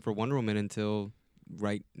even a thing for Wonder Woman until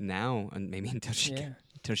right now, and maybe until she Yeah.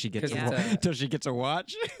 until she gets 'Cause a it's a- until she gets a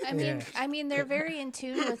watch. Yeah. I mean, they're very in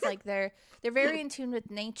tune with like they're very in tune with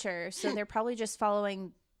nature, so they're probably just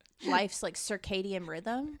following life's like circadian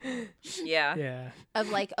rhythm Yeah. Yeah.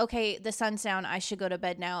 of like, okay, the sun's down, I should go to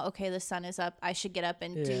bed now. Okay, the sun is up, I should get up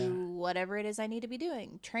and Yeah. do whatever it is I need to be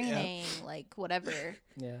doing, training, like whatever.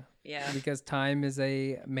 Yeah. Yeah. Because time is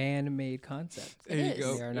a man-made concept. It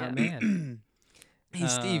is. They are not Yeah. man. Hey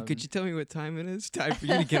Steve, could you tell me what time it is? Time for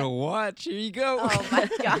you to get a watch. Here you go. Oh my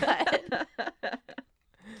god.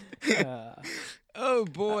 Oh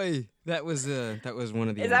boy, that was one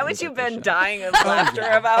of the. Is that what endings you've of the been show. dying of laughter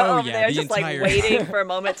yeah. about Oh, over yeah, there? the Just like entire waiting time. for a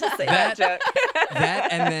moment to say that joke. That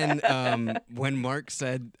and then when Mark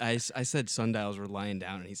said, I said sundials were lying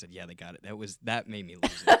down, and he said, yeah, they got it. That made me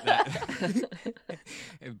lose it.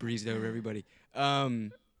 It breezed over everybody.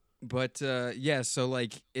 But yeah, so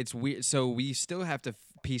like it's weird. So we still have to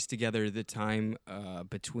piece together the time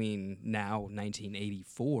between now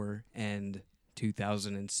 1984 and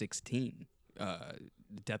 2016. The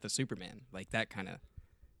death of Superman, like that kind of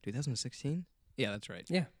 2016. Yeah, that's right.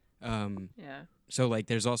 Yeah. Yeah. So like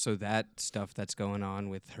there's also that stuff that's going on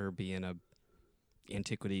with her being a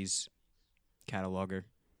antiquities cataloger.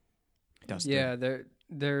 Dustin. Yeah,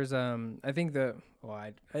 there's I think for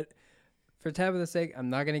Tabitha's sake,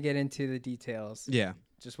 I'm not gonna get into the details. Yeah.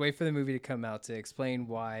 Just wait for the movie to come out to explain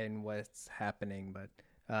why and what's happening. But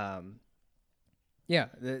yeah,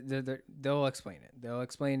 they'll explain it. They'll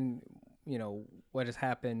explain, you know, what has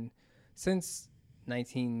happened since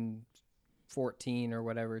 1914 or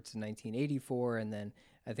whatever to 1984, and then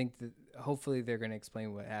I think that hopefully they're going to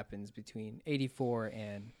explain what happens between 84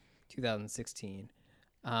 and 2016.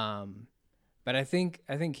 But I think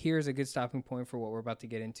here's a good stopping point for what we're about to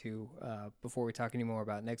get into before we talk any more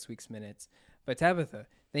about next week's minutes. But Tabitha,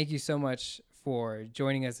 thank you so much for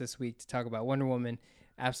joining us this week to talk about Wonder Woman.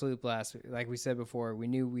 Absolute blast. Like we said before, we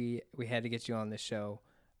knew we had to get you on this show.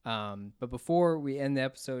 But before we end the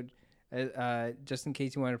episode, just in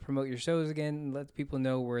case you want to promote your shows again, let people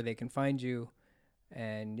know where they can find you.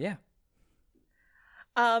 And yeah.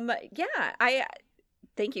 I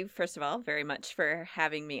thank you, first of all, very much for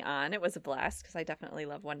having me on. It was a blast because I definitely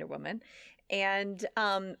love Wonder Woman. And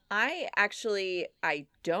I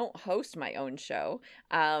don't host my own show.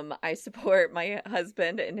 I support my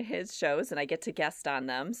husband in his shows, and I get to guest on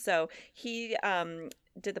them. So he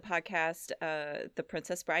did the podcast, The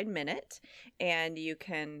Princess Bride Minute, and you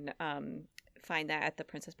can find that at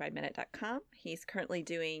theprincessbrideminute.com. He's currently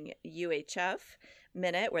doing UHF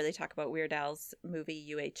Minute, where they talk about Weird Al's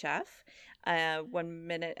movie UHF, 1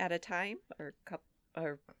 minute at a time,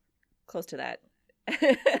 or close to that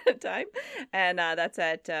time. And that's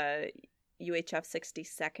at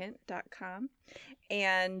UHF60second.com.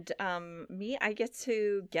 And me, I get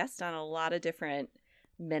to guest on a lot of different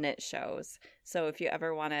minute shows. So if you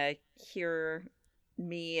ever want to hear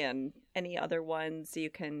me and any other ones, you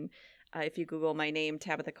can, if you Google my name,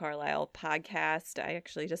 Tabitha Carlisle podcast. I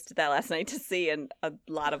actually just did that last night to see, and a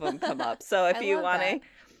lot of them come up. So if you want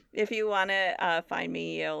to find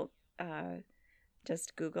me, you'll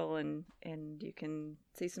just Google and you can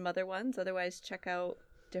see some other ones. Otherwise, check out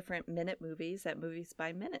different minute movies at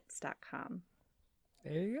moviesbyminutes.com.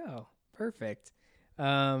 There you go. Perfect.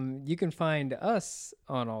 You can find us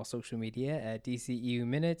on all social media at DCEU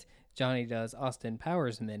Minute. Johnny does Austin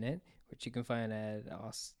Powers Minute, which you can find at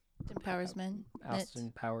Austin Powers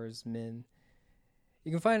Min.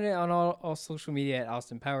 You can find it on all social media at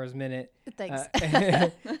Austin Powers Minute. Thanks.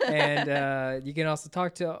 And you can also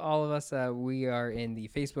talk to all of us. We are in the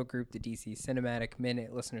Facebook group, the DC Cinematic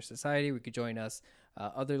Minute Listener Society. We could join us,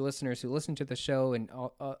 other listeners who listen to the show, and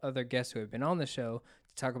other guests who have been on the show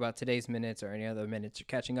to talk about today's minutes or any other minutes you're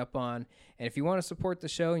catching up on. And if you want to support the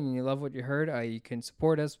show and you love what you heard, you can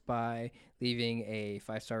support us by leaving a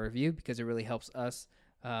 5-star review, because it really helps us,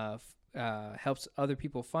 helps other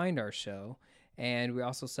people find our show. And we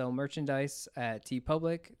also sell merchandise at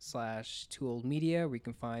tpublic/tooledmedia, where you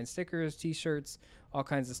can find stickers, t-shirts, all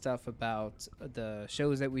kinds of stuff about the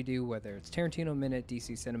shows that we do, whether it's Tarantino Minute,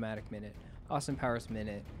 DC Cinematic Minute, Austin Powers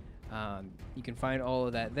Minute. You can find all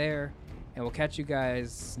of that there. And we'll catch you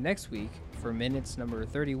guys next week for minutes number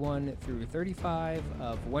 31 through 35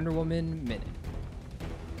 of Wonder Woman Minute.